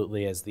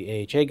absolutely, as the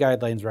AHA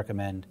guidelines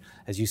recommend,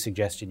 as you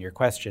suggest in your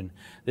question,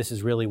 this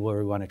is really where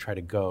we want to try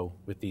to go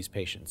with these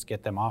patients,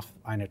 get them off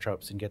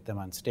inotropes and get them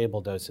on stable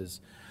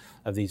doses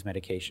of these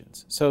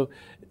medications. So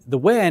the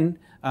when,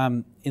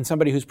 in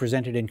somebody who's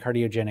presented in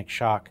cardiogenic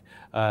shock,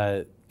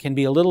 can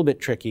be a little bit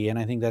tricky, and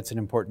I think that's an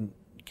important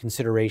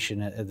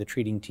consideration of the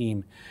treating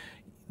team.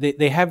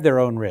 They have their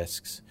own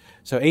risks.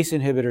 So ACE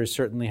inhibitors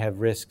certainly have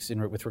risks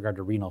with regard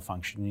to renal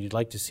function. You'd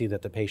like to see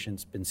that the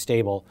patient's been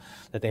stable,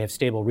 that they have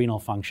stable renal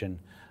function,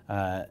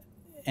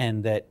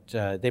 and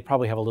that they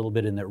probably have a little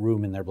bit in that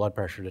room in their blood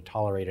pressure to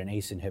tolerate an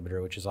ACE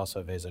inhibitor, which is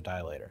also a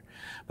vasodilator.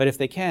 But if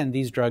they can,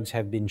 these drugs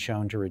have been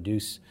shown to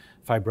reduce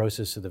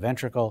fibrosis of the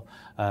ventricle,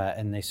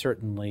 and they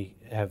certainly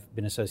have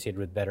been associated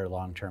with better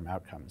long-term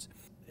outcomes.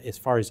 As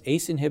far as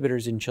ACE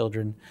inhibitors in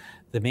children,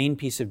 the main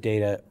piece of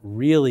data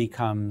really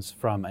comes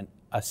from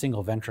a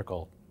single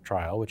ventricle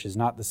trial, which is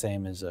not the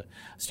same as a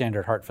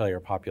standard heart failure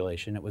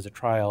population. It was a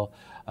trial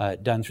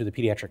done through the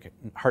Pediatric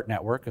Heart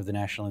Network of the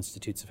National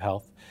Institutes of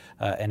Health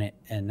and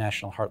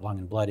National Heart, Lung,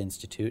 and Blood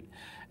Institute.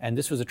 And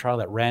this was a trial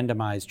that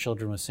randomized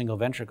children with single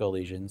ventricle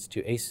lesions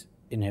to ACE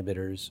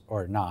inhibitors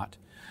or not,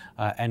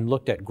 and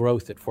looked at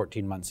growth at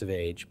 14 months of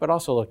age, but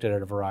also looked at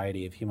a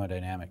variety of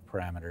hemodynamic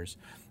parameters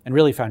and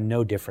really found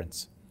no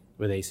difference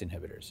with ACE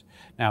inhibitors.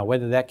 Now,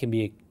 whether that can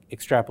be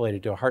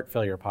extrapolated to a heart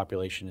failure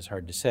population is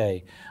hard to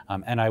say,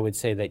 and I would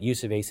say that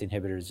use of ACE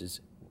inhibitors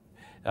is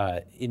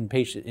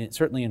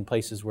certainly in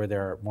places where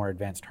there are more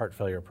advanced heart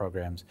failure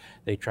programs,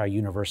 they try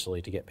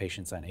universally to get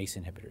patients on ACE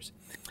inhibitors.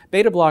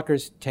 Beta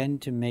blockers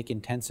tend to make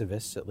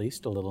intensivists, at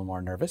least, a little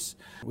more nervous.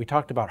 We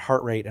talked about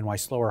heart rate and why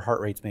slower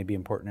heart rates may be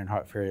important in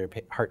heart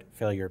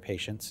failure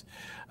patients,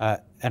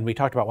 and we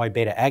talked about why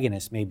beta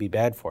agonists may be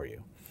bad for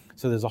you.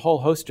 So there's a whole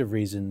host of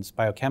reasons,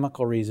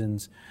 biochemical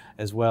reasons,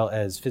 as well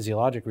as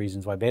physiologic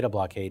reasons why beta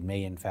blockade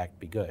may in fact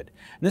be good.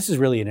 And this is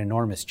really an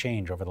enormous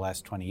change over the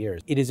last 20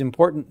 years. It is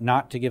important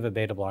not to give a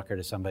beta blocker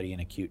to somebody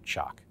in acute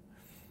shock.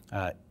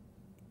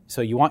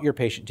 So you want your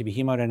patient to be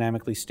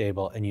hemodynamically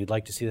stable, and you'd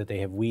like to see that they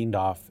have weaned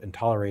off and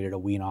tolerated a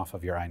wean off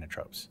of your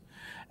inotropes.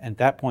 And at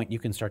that point, you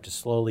can start to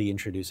slowly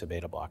introduce a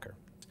beta blocker.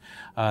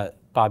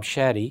 Bob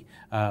Shaddy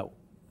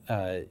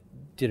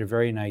did a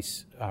very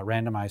nice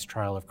randomized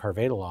trial of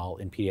carvedilol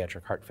in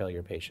pediatric heart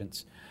failure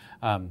patients.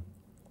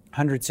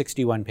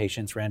 161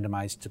 patients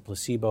randomized to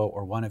placebo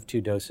or one of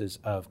 2 doses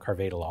of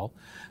carvedilol.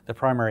 The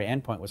primary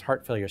endpoint was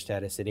heart failure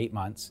status at 8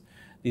 months.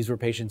 These were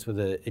patients with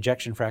an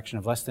ejection fraction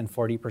of less than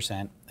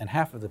 40%, and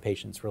half of the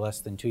patients were less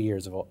than 2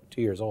 years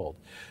old.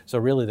 So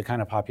really the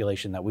kind of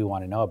population that we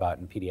want to know about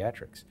in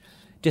pediatrics.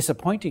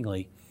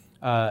 Disappointingly,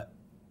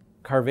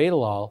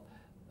 carvedilol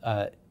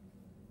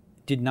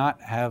did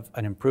not have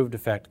an improved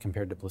effect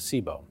compared to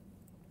placebo.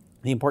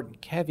 The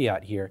important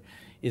caveat here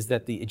is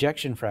that the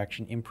ejection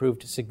fraction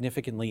improved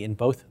significantly in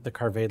both the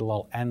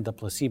carvedilol and the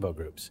placebo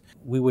groups.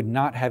 We would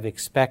not have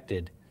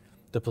expected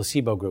the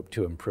placebo group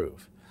to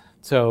improve.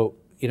 So,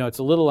 it's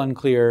a little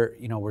unclear,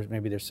 where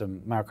maybe there's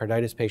some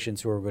myocarditis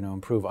patients who are going to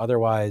improve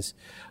otherwise.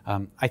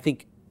 I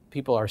think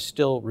people are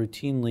still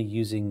routinely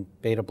using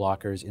beta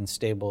blockers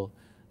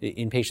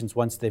in patients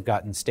once they've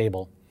gotten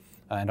stable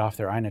and off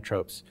their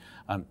inotropes.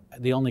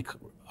 The only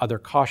other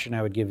caution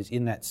I would give is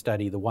in that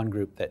study, the one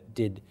group that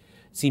did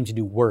seem to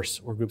do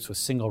worse were groups with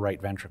single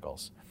right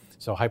ventricles.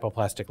 So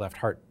hypoplastic left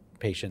heart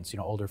patients,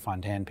 older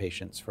Fontan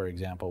patients, for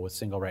example, with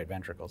single right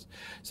ventricles.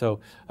 So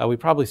we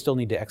probably still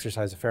need to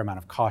exercise a fair amount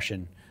of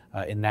caution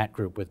in that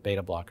group with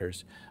beta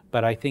blockers.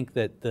 But I think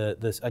that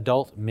this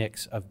adult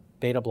mix of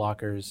beta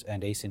blockers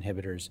and ACE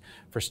inhibitors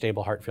for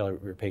stable heart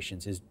failure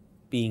patients is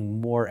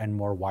being more and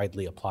more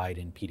widely applied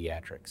in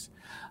pediatrics.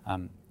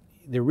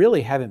 There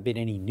really haven't been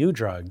any new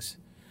drugs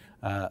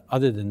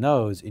other than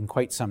those in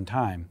quite some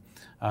time.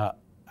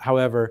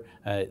 However,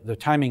 the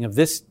timing of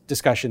this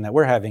discussion that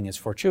we're having is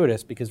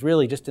fortuitous because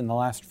really just in the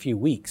last few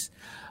weeks,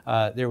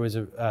 there was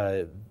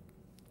a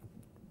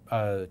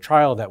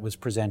trial that was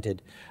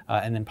presented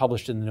and then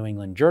published in the New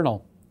England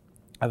Journal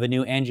of a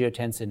new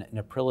angiotensin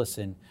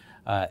neprilysin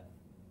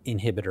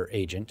inhibitor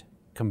agent,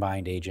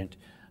 combined agent,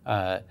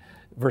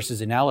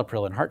 versus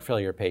enalapril in heart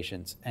failure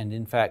patients. And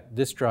in fact,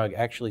 this drug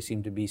actually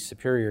seemed to be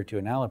superior to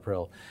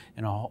enalapril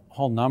in a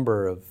whole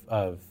number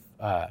of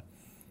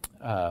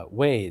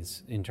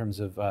ways in terms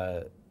of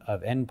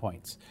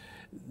endpoints.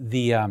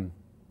 The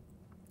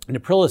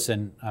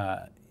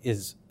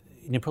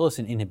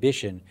neprilysin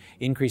inhibition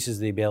increases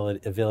the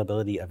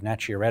availability of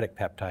natriuretic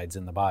peptides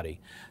in the body.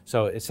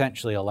 So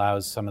essentially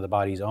allows some of the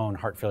body's own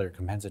heart failure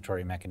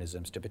compensatory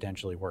mechanisms to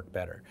potentially work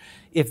better.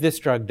 If this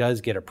drug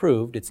does get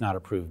approved, it's not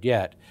approved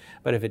yet,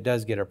 but if it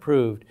does get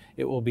approved,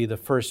 it will be the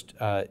first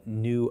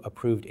new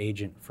approved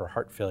agent for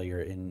heart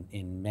failure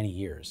in many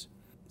years.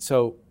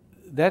 So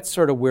that's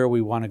sort of where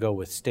we want to go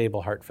with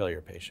stable heart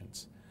failure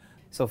patients.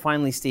 So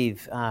finally,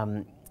 Steve,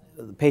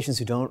 patients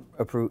who don't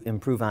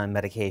improve on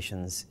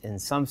medications, in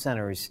some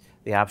centers,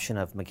 the option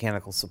of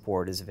mechanical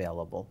support is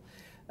available.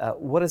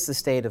 What is the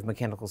state of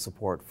mechanical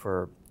support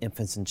for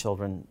infants and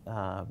children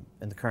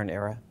in the current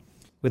era?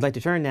 We'd like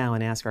to turn now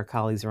and ask our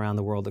colleagues around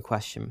the world a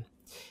question.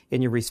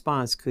 In your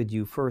response, could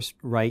you first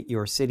write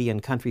your city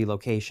and country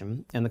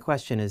location? And the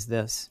question is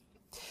this: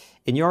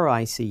 in your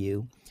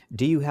ICU,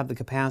 do you have the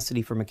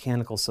capacity for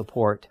mechanical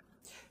support,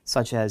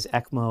 such as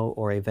ECMO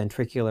or a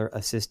ventricular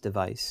assist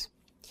device?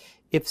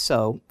 If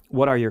so,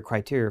 what are your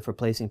criteria for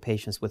placing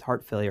patients with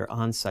heart failure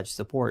on such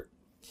support?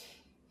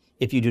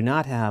 If you do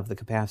not have the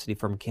capacity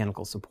for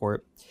mechanical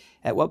support,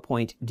 at what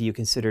point do you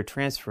consider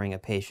transferring a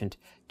patient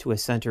to a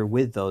center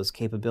with those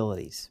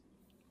capabilities?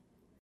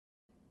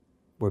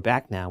 We're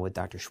back now with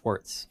Dr.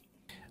 Schwartz.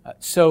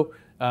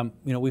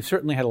 We've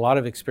certainly had a lot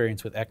of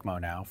experience with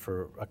ECMO now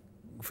for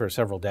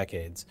several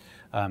decades.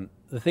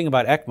 The thing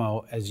about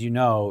ECMO, as you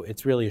know,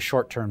 it's really a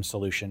short-term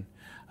solution,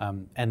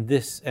 and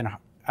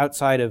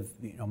outside of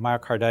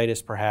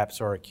myocarditis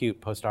perhaps or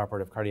acute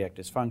postoperative cardiac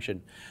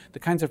dysfunction, the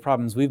kinds of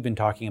problems we've been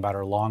talking about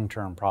are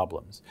long-term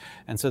problems.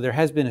 And so there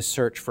has been a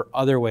search for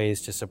other ways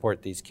to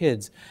support these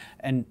kids.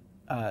 And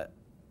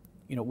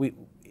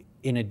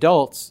in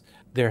adults,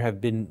 there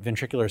have been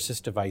ventricular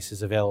assist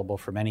devices available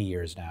for many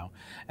years now,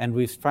 and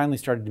we've finally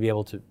started to be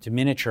able to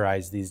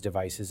miniaturize these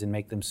devices and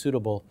make them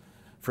suitable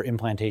for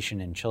implantation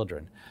in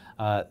children.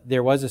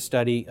 There was a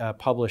study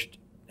published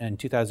in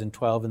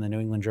 2012 in the New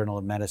England Journal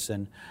of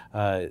Medicine,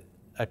 a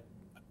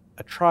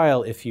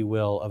trial, if you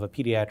will, of a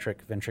pediatric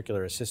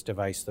ventricular assist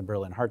device, the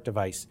Berlin Heart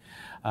device.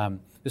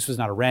 This was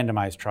not a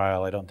randomized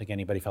trial. I don't think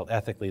anybody felt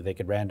ethically they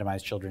could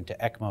randomize children to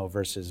ECMO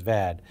versus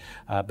VAD,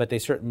 but they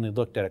certainly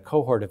looked at a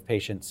cohort of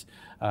patients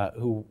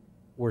who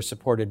were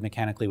supported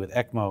mechanically with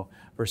ECMO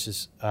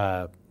versus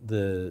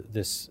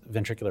this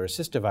ventricular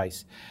assist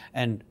device.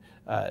 And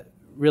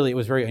really, it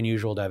was very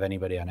unusual to have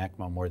anybody on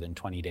ECMO more than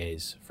 20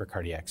 days for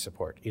cardiac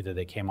support. Either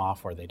they came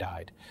off or they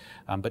died.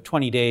 But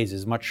 20 days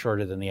is much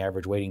shorter than the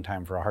average waiting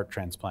time for a heart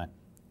transplant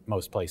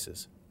most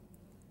places.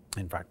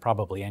 In fact,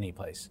 probably any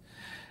place.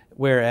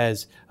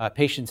 Whereas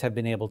patients have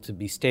been able to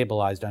be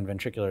stabilized on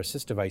ventricular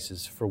assist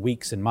devices for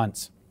weeks and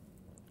months.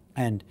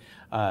 And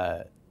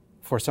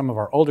for some of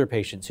our older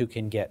patients who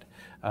can get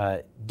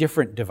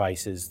different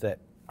devices that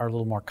are a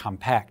little more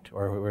compact,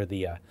 or where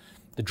the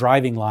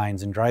driving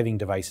lines and driving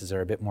devices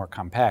are a bit more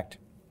compact,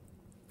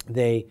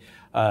 they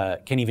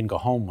can even go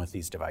home with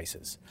these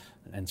devices.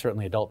 And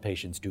certainly adult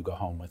patients do go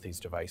home with these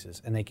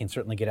devices. And they can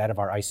certainly get out of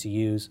our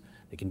ICUs.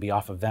 They can be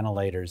off of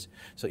ventilators.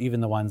 So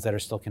even the ones that are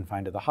still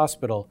confined to the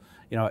hospital,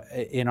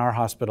 in our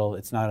hospital,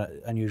 it's not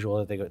unusual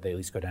that they at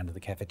least go down to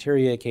the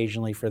cafeteria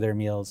occasionally for their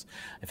meals.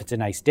 If it's a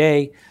nice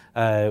day,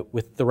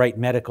 with the right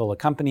medical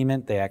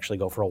accompaniment, they actually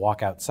go for a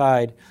walk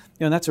outside.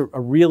 And that's a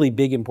really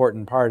big,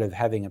 important part of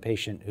having a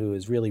patient who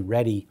is really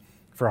ready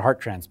for a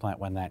heart transplant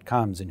when that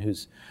comes, and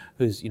who's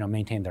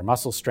maintained their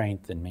muscle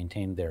strength and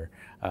maintained their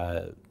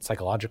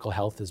psychological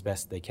health as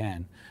best they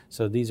can.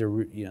 So these are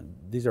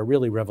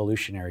really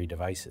revolutionary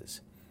devices.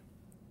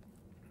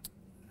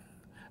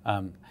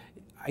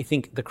 I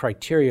think the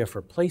criteria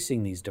for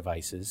placing these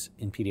devices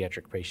in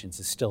pediatric patients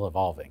is still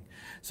evolving.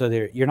 So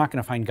you're not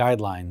going to find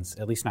guidelines,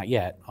 at least not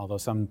yet, although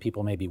some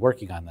people may be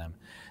working on them,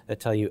 that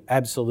tell you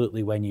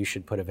absolutely when you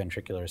should put a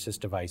ventricular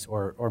assist device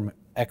or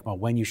ECMO,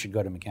 when you should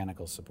go to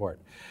mechanical support.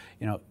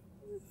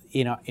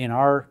 In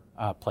our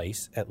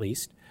place, at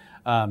least,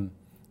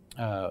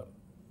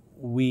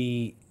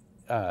 we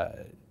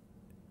are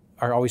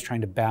always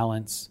trying to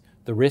balance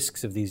the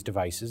risks of these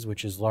devices,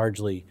 which is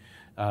largely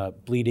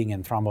bleeding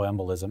and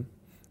thromboembolism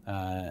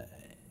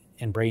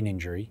and brain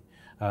injury,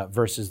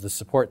 versus the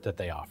support that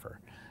they offer.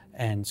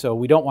 And so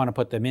we don't want to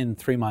put them in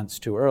 3 months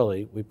too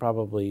early. We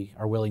probably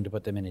are willing to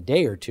put them in a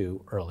day or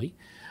two early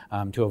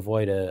to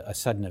avoid a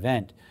sudden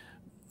event.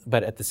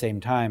 But at the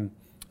same time,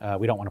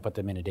 we don't want to put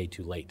them in a day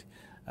too late.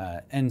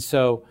 And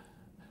so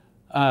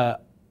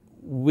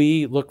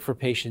we look for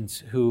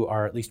patients who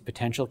are at least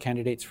potential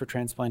candidates for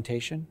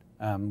transplantation,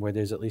 where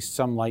there's at least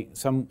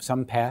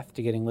some path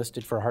to getting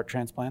listed for a heart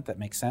transplant that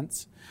makes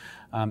sense.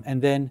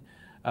 And then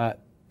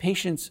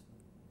patients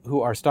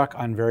who are stuck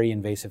on very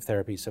invasive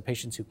therapies, so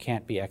patients who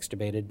can't be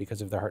extubated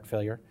because of their heart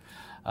failure,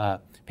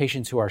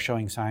 patients who are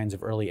showing signs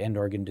of early end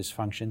organ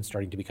dysfunction,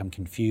 starting to become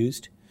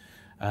confused,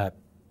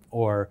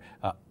 or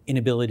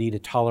inability to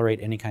tolerate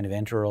any kind of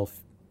enteral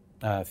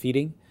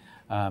feeding,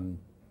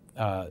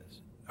 a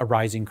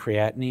rising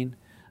creatinine.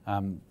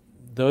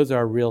 Those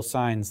are real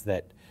signs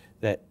that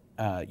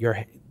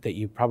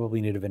you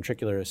probably need a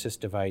ventricular assist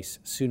device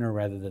sooner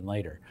rather than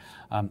later.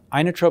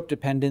 Inotrope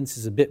dependence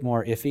is a bit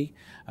more iffy.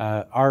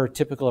 Our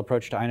typical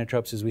approach to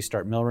inotropes is we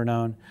start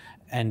milrinone,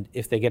 and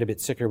if they get a bit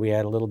sicker, we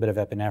add a little bit of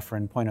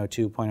epinephrine,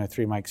 0.02,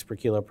 0.03 mics per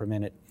kilo per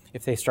minute.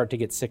 If they start to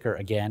get sicker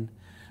again,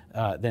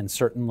 then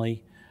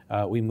certainly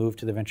we move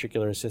to the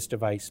ventricular assist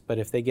device. But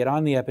if they get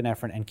on the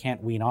epinephrine and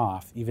can't wean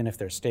off, even if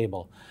they're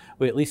stable,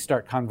 we at least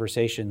start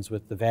conversations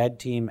with the VAD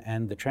team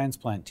and the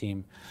transplant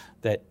team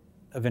that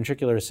a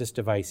ventricular assist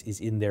device is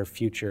in their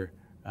future,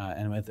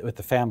 and with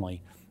the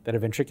family, that a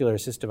ventricular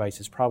assist device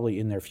is probably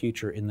in their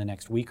future in the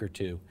next week or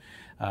two,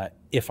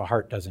 if a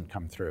heart doesn't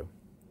come through.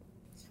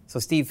 So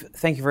Steve,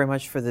 thank you very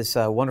much for this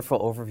wonderful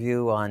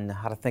overview on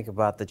how to think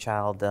about the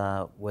child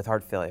with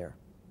heart failure.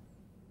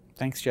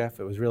 Thanks, Jeff.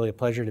 It was really a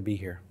pleasure to be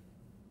here.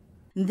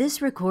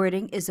 This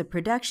recording is a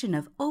production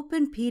of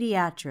Open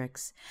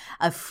Pediatrics,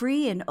 a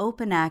free and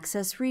open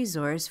access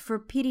resource for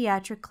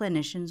pediatric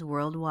clinicians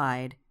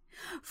worldwide.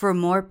 For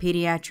more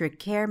pediatric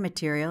care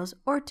materials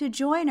or to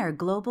join our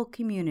global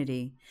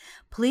community,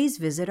 please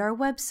visit our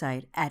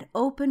website at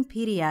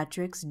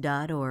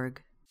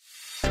openpediatrics.org.